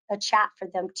have a chat for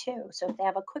them too. So if they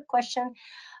have a quick question,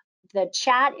 the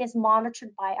chat is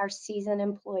monitored by our seasoned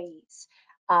employees.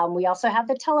 We also have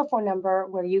the telephone number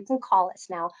where you can call us.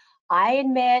 Now, I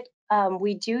admit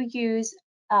we do use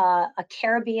a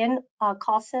Caribbean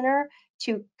call center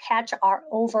to catch our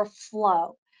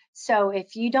overflow. So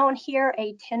if you don't hear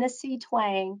a Tennessee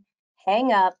twang,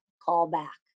 hang up, call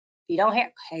back. If you don't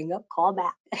hear, hang up, call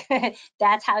back.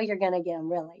 That's how you're going to get them,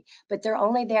 really. But they're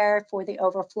only there for the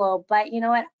overflow. But you know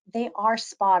what? They are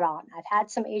spot on. I've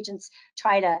had some agents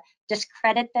try to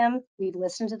discredit them. We've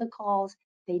listened to the calls.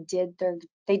 They did their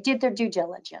due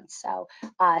diligence. So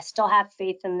still have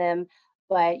faith in them.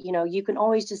 But you can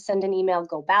always just send an email,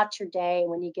 go about your day.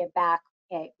 When you get back,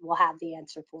 hey, we'll have the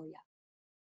answer for you.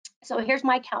 So here's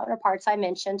my counterparts I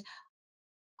mentioned.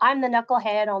 I'm the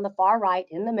knucklehead on the far right,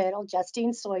 in the middle,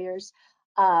 Justine Sawyers.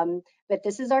 But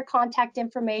this is our contact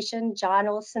information. John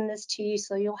will send this to you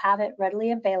so you'll have it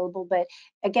readily available. But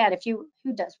again, who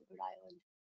does Rhode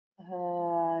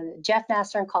Island? Jeff,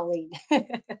 Nasser, and Colleen.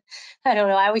 I don't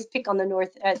know. I always pick on the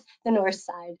north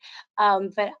side.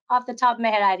 But off the top of my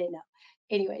head, I didn't know.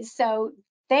 Anyway, so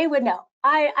they would know.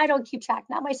 I don't keep track,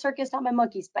 not my circus, not my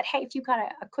monkeys. But hey, if you got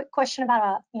a quick question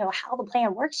about how the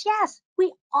plan works, yes,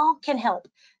 we all can help.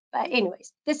 But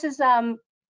anyways, this is the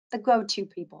go-to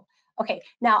people. Okay,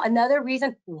 now another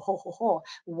reason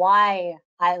why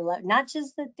I love, not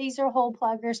just that these are hole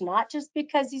pluggers, not just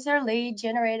because these are lead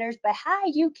generators, but how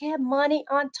you get money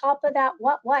on top of that.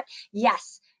 What?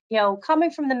 Yes,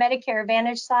 coming from the Medicare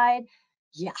Advantage side,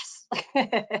 yes.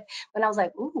 When I was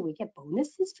like, ooh, we get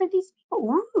bonuses for these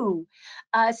people. Ooh.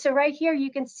 So right here,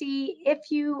 you can see if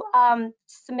you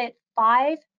submit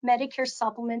 5 Medicare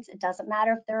supplements, it doesn't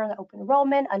matter if they're on open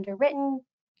enrollment, underwritten,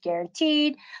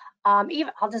 guaranteed.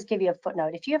 Even I'll just give you a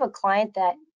footnote. If you have a client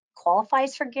that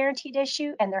qualifies for guaranteed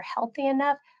issue and they're healthy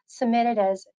enough, submit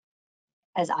it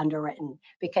as underwritten.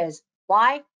 Because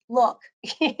why? Look,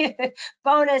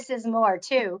 bonus is more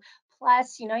too.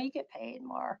 Plus, you get paid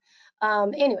more.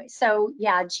 Anyway, so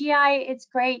yeah, GI, it's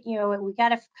great. We got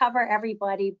to cover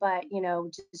everybody, but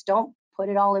just don't put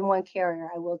it all in one carrier.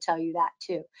 I will tell you that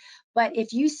too. But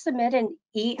if you submit an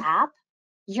e-app,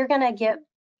 you're going to get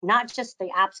not just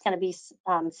the app's going to be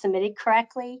submitted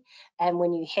correctly, and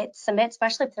when you hit submit,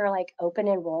 especially if they're like open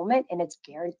enrollment and it's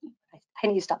guaranteed, I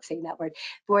need to stop saying that word,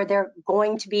 where they're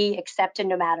going to be accepted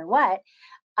no matter what,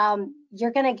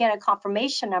 you're going to get a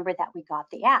confirmation number that we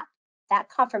got the app. That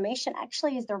confirmation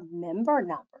actually is their member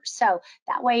number. So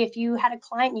that way, if you had a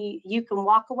client, you can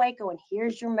walk away going,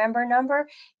 here's your member number.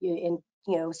 In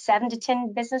 7 to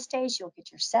 10 business days, you'll get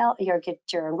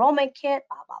your enrollment kit,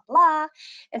 blah, blah, blah.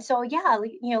 And so, yeah,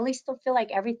 at least they'll feel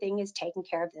like everything is taken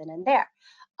care of then and there.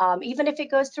 Even if it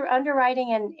goes through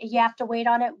underwriting and you have to wait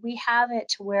on it, we have it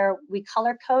to where we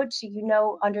color code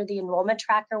so under the enrollment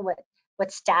tracker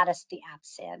what status the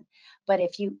app's in. But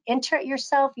if you enter it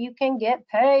yourself, you can get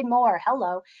paid more.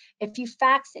 Hello. If you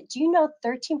fax it, do you know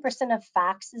 13% of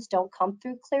faxes don't come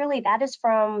through clearly? That is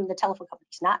from the telephone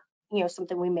companies, not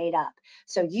something we made up.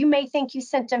 So you may think you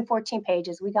sent in 14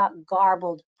 pages. We got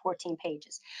garbled 14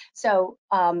 pages. So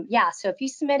yeah, so if you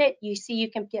submit it, you see you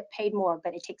can get paid more,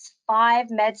 but it takes 5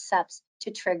 med subs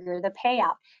to trigger the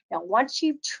payout. Now, once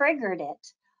you've triggered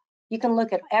it, you can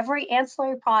look at every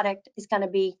ancillary product is going to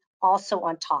be also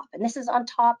on top. And this is on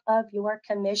top of your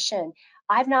commission.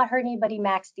 I've not heard anybody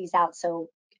max these out, so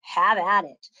have at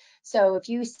it. So if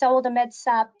you sold a med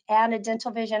sup and a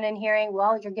dental vision and hearing,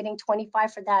 well, you're getting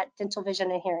 25 for that dental vision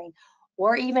and hearing.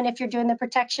 Or even if you're doing the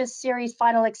Protection Series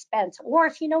final expense, or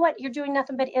if you know what, you're doing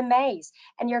nothing but MAs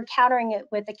and you're countering it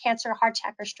with a cancer, heart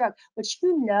attack, or stroke, which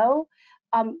Medicare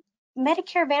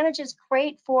Advantage is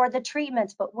great for the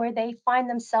treatments, but where they find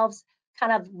themselves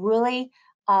kind of really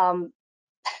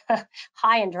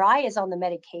high and dry is on the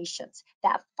medications.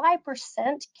 That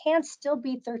 5% can still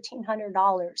be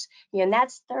 $1,300, and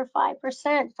that's their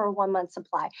 5% for 1 month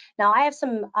supply. Now, I have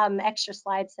some extra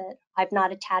slides that I've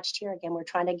not attached here. Again, we're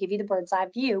trying to give you the bird's eye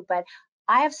view, but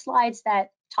I have slides that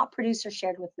top producer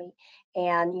shared with me,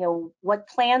 and what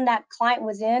plan that client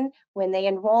was in when they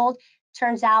enrolled.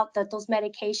 Turns out that those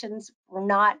medications were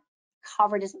not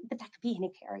covered but that could be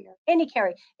any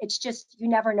carrier. It's just, you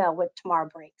never know what tomorrow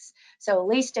brings. So at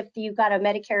least if you've got a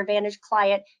Medicare Advantage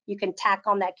client, you can tack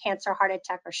on that cancer, heart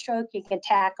attack, or stroke. You can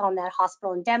tack on that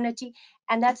hospital indemnity,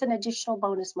 and that's an additional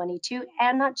bonus money too.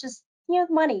 And not just,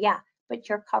 money, yeah, but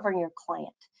you're covering your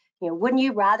client. Wouldn't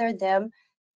you rather them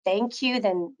thank you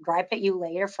than gripe at you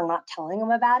later for not telling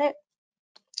them about it?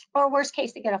 Or worst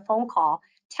case, they get a phone call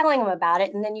telling them about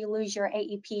it, and then you lose your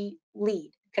AEP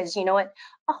lead because you know what?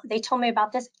 Oh, they told me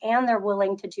about this, and they're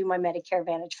willing to do my Medicare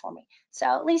Advantage for me. So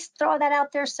at least throw that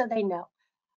out there so they know.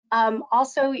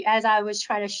 Also, as I was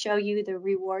trying to show you the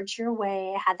rewards your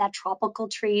way, I had that tropical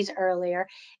trees earlier.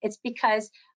 It's because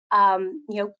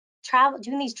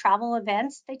doing these travel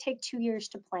events, they take 2 years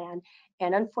to plan.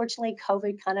 And unfortunately,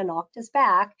 COVID kind of knocked us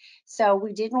back. So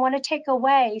we didn't want to take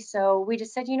away. So we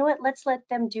just said, you know what, let's let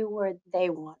them do where they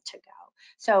want to go.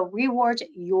 So rewards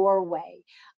your way.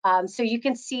 So you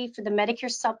can see for the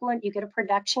Medicare supplement, you get a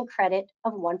production credit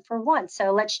of 1 for 1.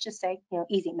 So let's just say,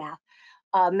 easy math.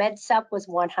 Med sup was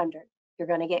 100. You're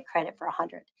going to get credit for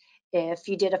 100. If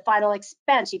you did a final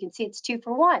expense, you can see it's 2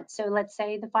 for 1. So let's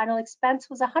say the final expense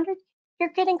was 100. You're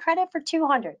getting credit for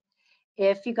 200.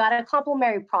 If you got a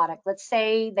complementary product, let's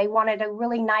say they wanted a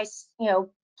really nice,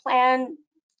 plan,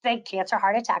 say cancer,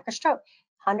 heart attack, or stroke,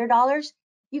 $100,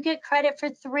 you get credit for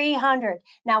 300.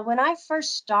 Now, when I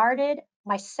first started,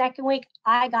 my second week,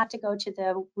 I got to go to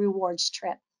the rewards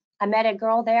trip. I met a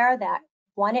girl there that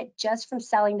won it just from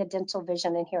selling the dental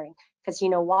vision and hearing. Because you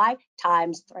know why?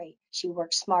 Times 3. She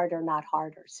works smarter, not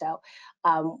harder. So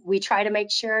we try to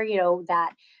make sure,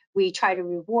 that we try to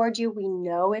reward you. We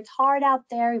know it's hard out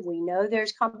there. We know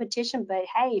there's competition, but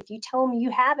hey, if you tell them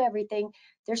you have everything,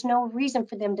 there's no reason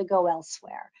for them to go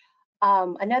elsewhere.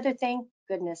 Another thing,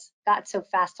 goodness, got so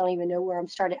fast, I don't even know where I'm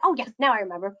started. Oh yeah, now I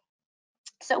remember.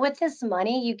 So with this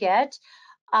money you get,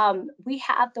 we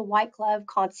have the white glove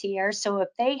concierge. So if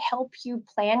they help you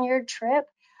plan your trip,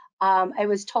 it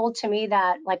was told to me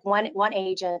that like one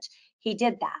agent, he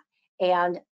did that.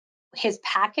 And his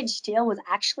package deal was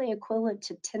actually equivalent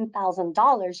to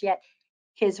 $10,000, yet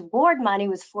his reward money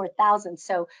was $4,000.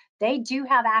 So they do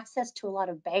have access to a lot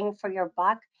of bang for your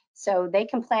buck. So they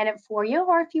can plan it for you,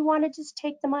 or if you want to just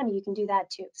take the money, you can do that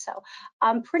too. So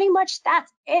pretty much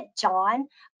that's it, John.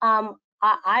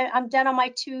 I'm done on my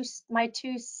two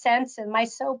cents and my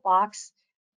soapbox.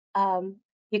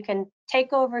 You can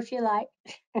take over if you like.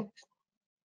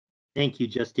 Thank you,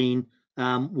 Justine.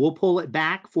 We'll pull it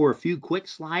back for a few quick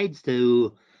slides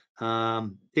to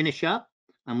finish up.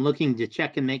 I'm looking to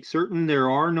check and make certain there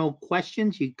are no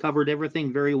questions. You covered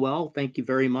everything very well. Thank you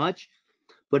very much.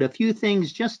 But a few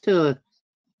things just to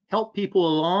help people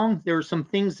along. There are some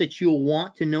things that you'll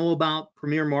want to know about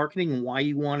Premier Marketing and why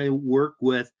you want to work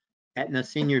with Aetna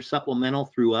Senior Supplemental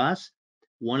through us.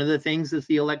 One of the things is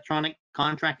the electronic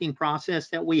contracting process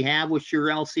that we have with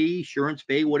SureLC, Surance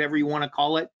Bay, whatever you want to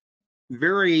call it.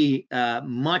 Very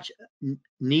much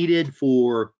needed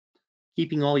for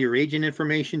keeping all your agent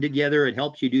information together. It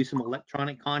helps you do some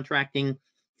electronic contracting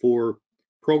for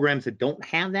programs that don't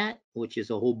have that, which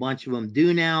is a whole bunch of them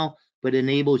do now, but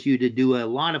enables you to do a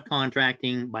lot of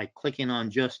contracting by clicking on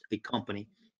just a company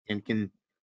and can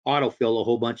autofill a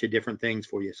whole bunch of different things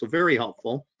for you. So very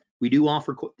helpful. We do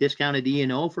offer discounted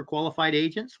E&O for qualified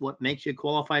agents. What makes you a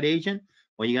qualified agent?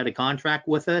 Well, you got a contract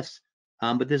with us,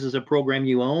 but this is a program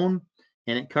you own,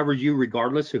 and it covers you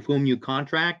regardless of whom you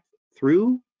contract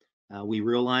through. We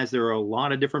realize there are a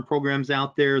lot of different programs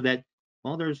out there that,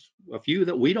 well, there's a few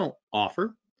that we don't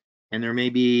offer, and there may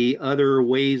be other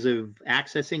ways of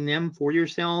accessing them for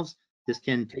yourselves. This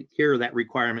can take care of that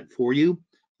requirement for you.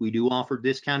 We do offer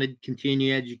discounted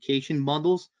continuing education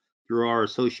bundles through our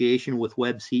association with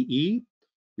WebCE.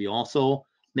 We also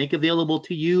make available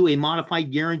to you a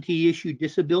modified guarantee issue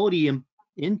disability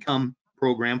income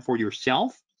program for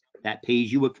yourself that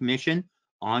pays you a commission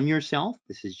on yourself.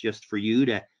 This is just for you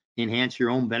to enhance your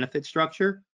own benefit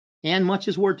structure. And much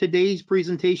as where today's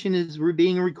presentation is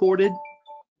being recorded,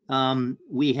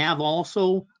 we have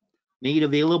also made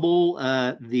available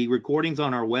the recordings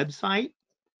on our website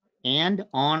and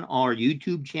on our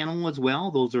YouTube channel as well.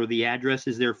 Those are the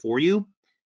addresses there for you.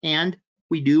 And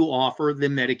we do offer the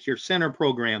Medicare Center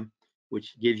program,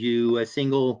 which gives you a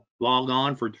single log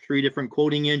on for 3 different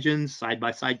quoting engines,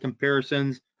 side-by-side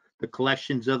comparisons, the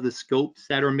collections of the scopes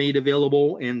that are made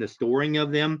available, and the storing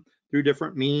of them through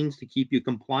different means to keep you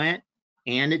compliant.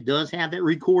 And it does have that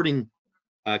recording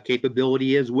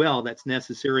capability as well that's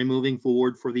necessary moving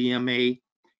forward for the MA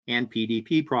and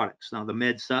PDP products. Now, the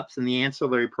Med Sups and the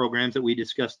ancillary programs that we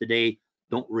discussed today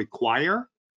don't require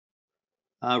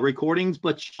recordings,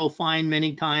 but you'll find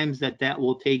many times that that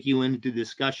will take you into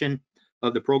discussion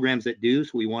of the programs that do,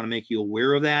 so we want to make you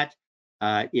aware of that.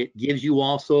 It gives you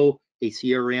also a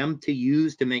CRM to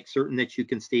use to make certain that you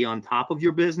can stay on top of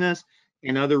your business,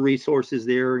 and other resources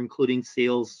there, including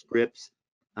sales scripts,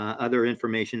 other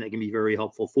information that can be very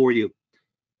helpful for you.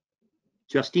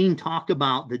 Justine talked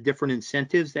about the different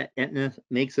incentives that Aetna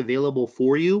makes available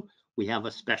for you. We have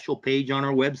a special page on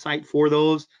our website for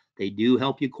those. They do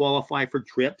help you qualify for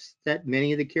trips that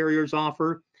many of the carriers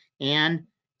offer and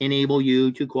enable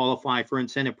you to qualify for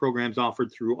incentive programs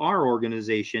offered through our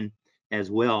organization as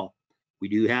well. We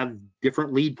do have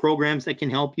different lead programs that can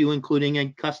help you, including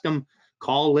a custom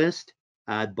call list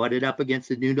butted up against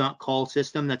the Do Not Call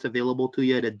system that's available to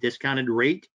you at a discounted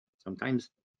rate, sometimes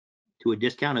to a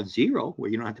discount of 0, where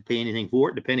you don't have to pay anything for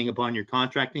it, depending upon your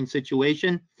contracting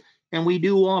situation. And we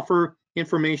do offer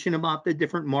information about the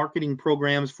different marketing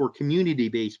programs for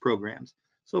community-based programs.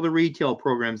 So the retail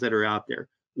programs that are out there,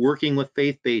 working with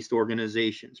faith-based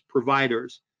organizations,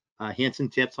 providers, hints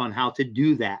and tips on how to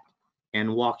do that,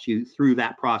 and walks you through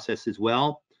that process as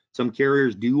well. Some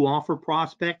carriers do offer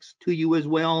prospects to you as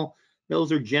well.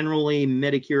 Those are generally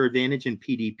Medicare Advantage and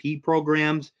PDP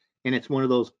programs, and it's one of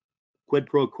those quid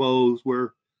pro quos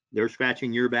where they're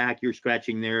scratching your back, you're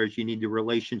scratching theirs. You need the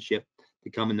relationship to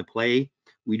come into play.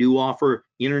 We do offer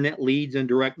internet leads and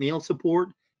direct mail support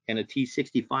and a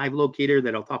T65 locator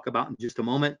that I'll talk about in just a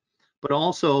moment, but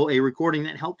also a recording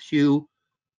that helps you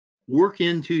work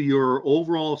into your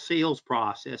overall sales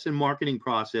process and marketing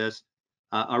process,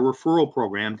 a referral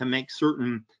program to make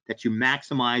certain that you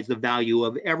maximize the value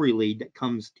of every lead that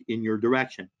comes in your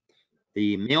direction.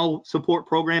 The mail support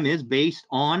program is based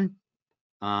on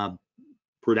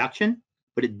production,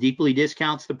 but it deeply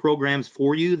discounts the programs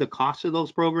for you, the cost of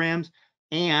those programs.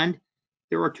 And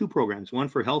there are 2 programs, one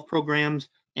for health programs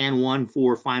and one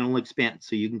for final expense.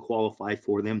 So you can qualify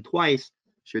for them twice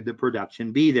should the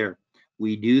production be there.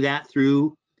 We do that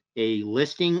through a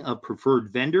listing of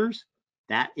preferred vendors.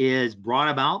 That is brought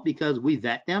about because we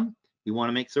vet them. We want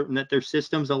to make certain that their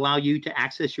systems allow you to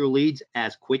access your leads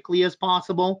as quickly as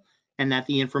possible and that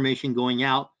the information going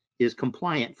out is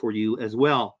compliant for you as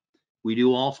well. We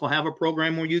do also have a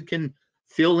program where you can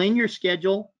fill in your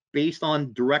schedule based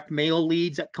on direct mail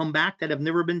leads that come back that have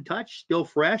never been touched, still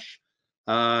fresh,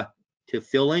 to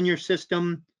fill in your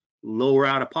system, lower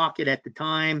out of pocket at the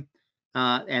time.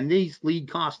 And these lead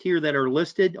costs here that are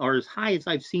listed are as high as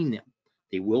I've seen them.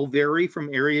 They will vary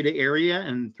from area to area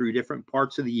and through different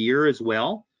parts of the year as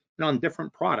well, and on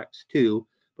different products too.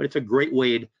 But it's a great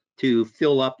way to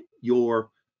fill up your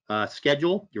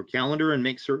schedule, your calendar, and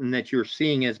make certain that you're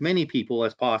seeing as many people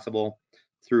as possible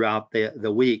throughout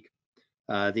the week.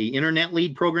 The internet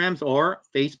lead programs are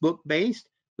Facebook based.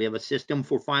 We have a system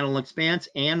for final expense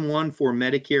and one for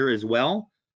Medicare as well.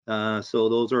 So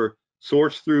those are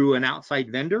sourced through an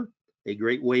outside vendor. A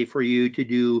great way for you to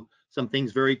do some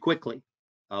things very quickly.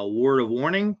 A word of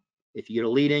warning, if you get a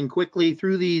lead in quickly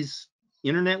through these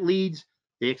internet leads,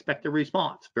 they expect a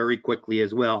response very quickly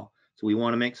as well. So we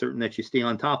want to make certain that you stay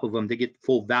on top of them to get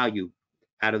full value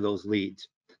out of those leads.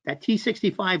 That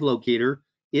T65 locator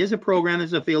is a program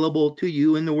that's available to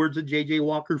you, in the words of JJ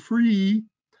Walker, free,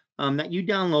 that you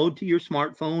download to your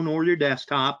smartphone or your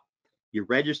desktop. You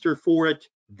register for it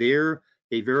there.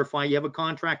 They verify you have a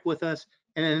contract with us,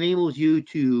 and it enables you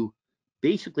to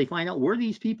basically find out where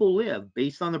these people live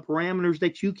based on the parameters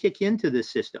that you kick into this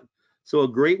system. So a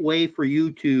great way for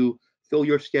you to fill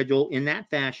your schedule in that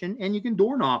fashion, and you can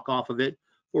door knock off of it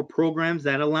for programs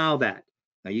that allow that.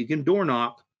 Now you can door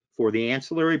knock for the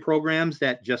ancillary programs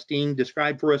that Justine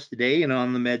described for us today and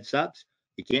on the Med Subs.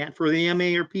 You can't for the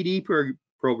MA or PD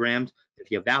programs.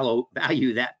 If you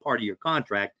value that part of your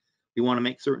contract, you want to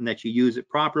make certain that you use it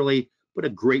properly, but a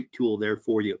great tool there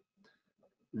for you.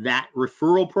 That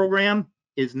referral program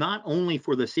is not only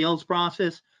for the sales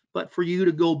process, but for you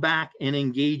to go back and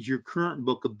engage your current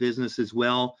book of business as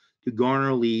well to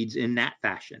garner leads in that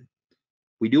fashion.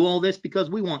 We do all this because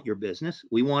we want your business.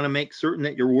 We want to make certain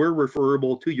that we're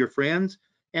referable to your friends,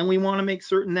 and we want to make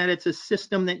certain that it's a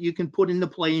system that you can put into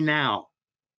play now.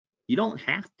 You don't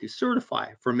have to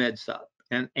certify for MedSup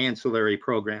and ancillary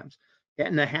programs.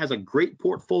 Aetna has a great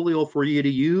portfolio for you to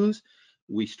use.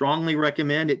 We strongly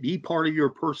recommend it be part of your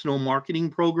personal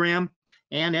marketing program.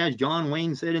 And as John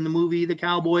Wayne said in the movie The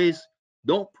Cowboys,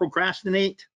 don't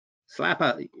procrastinate.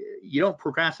 You don't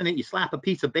procrastinate. You slap a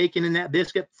piece of bacon in that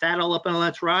biscuit, saddle up and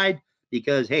let's ride,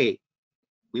 because hey,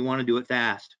 we want to do it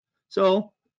fast.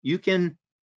 So you can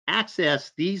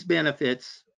access these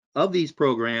benefits of these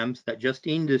programs that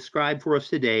Justine described for us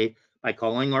today by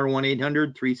calling our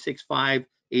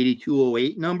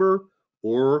 1-800-365-8208 number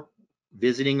or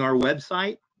visiting our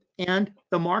website, and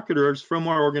the marketers from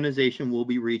our organization will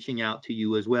be reaching out to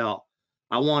you as well.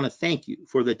 I want to thank you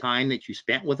for the time that you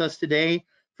spent with us today.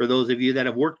 For those of you that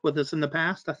have worked with us in the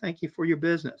past, I thank you for your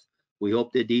business. We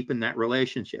hope to deepen that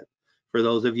relationship. For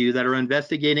those of you that are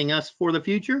investigating us for the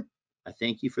future, I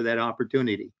thank you for that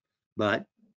opportunity. But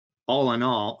all in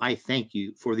all, I thank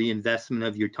you for the investment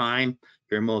of your time,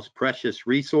 your most precious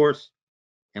resource,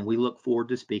 and we look forward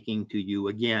to speaking to you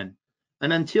again.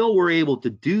 And until we're able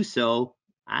to do so,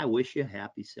 I wish you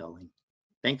happy selling.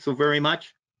 Thanks so very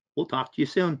much. We'll talk to you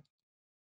soon.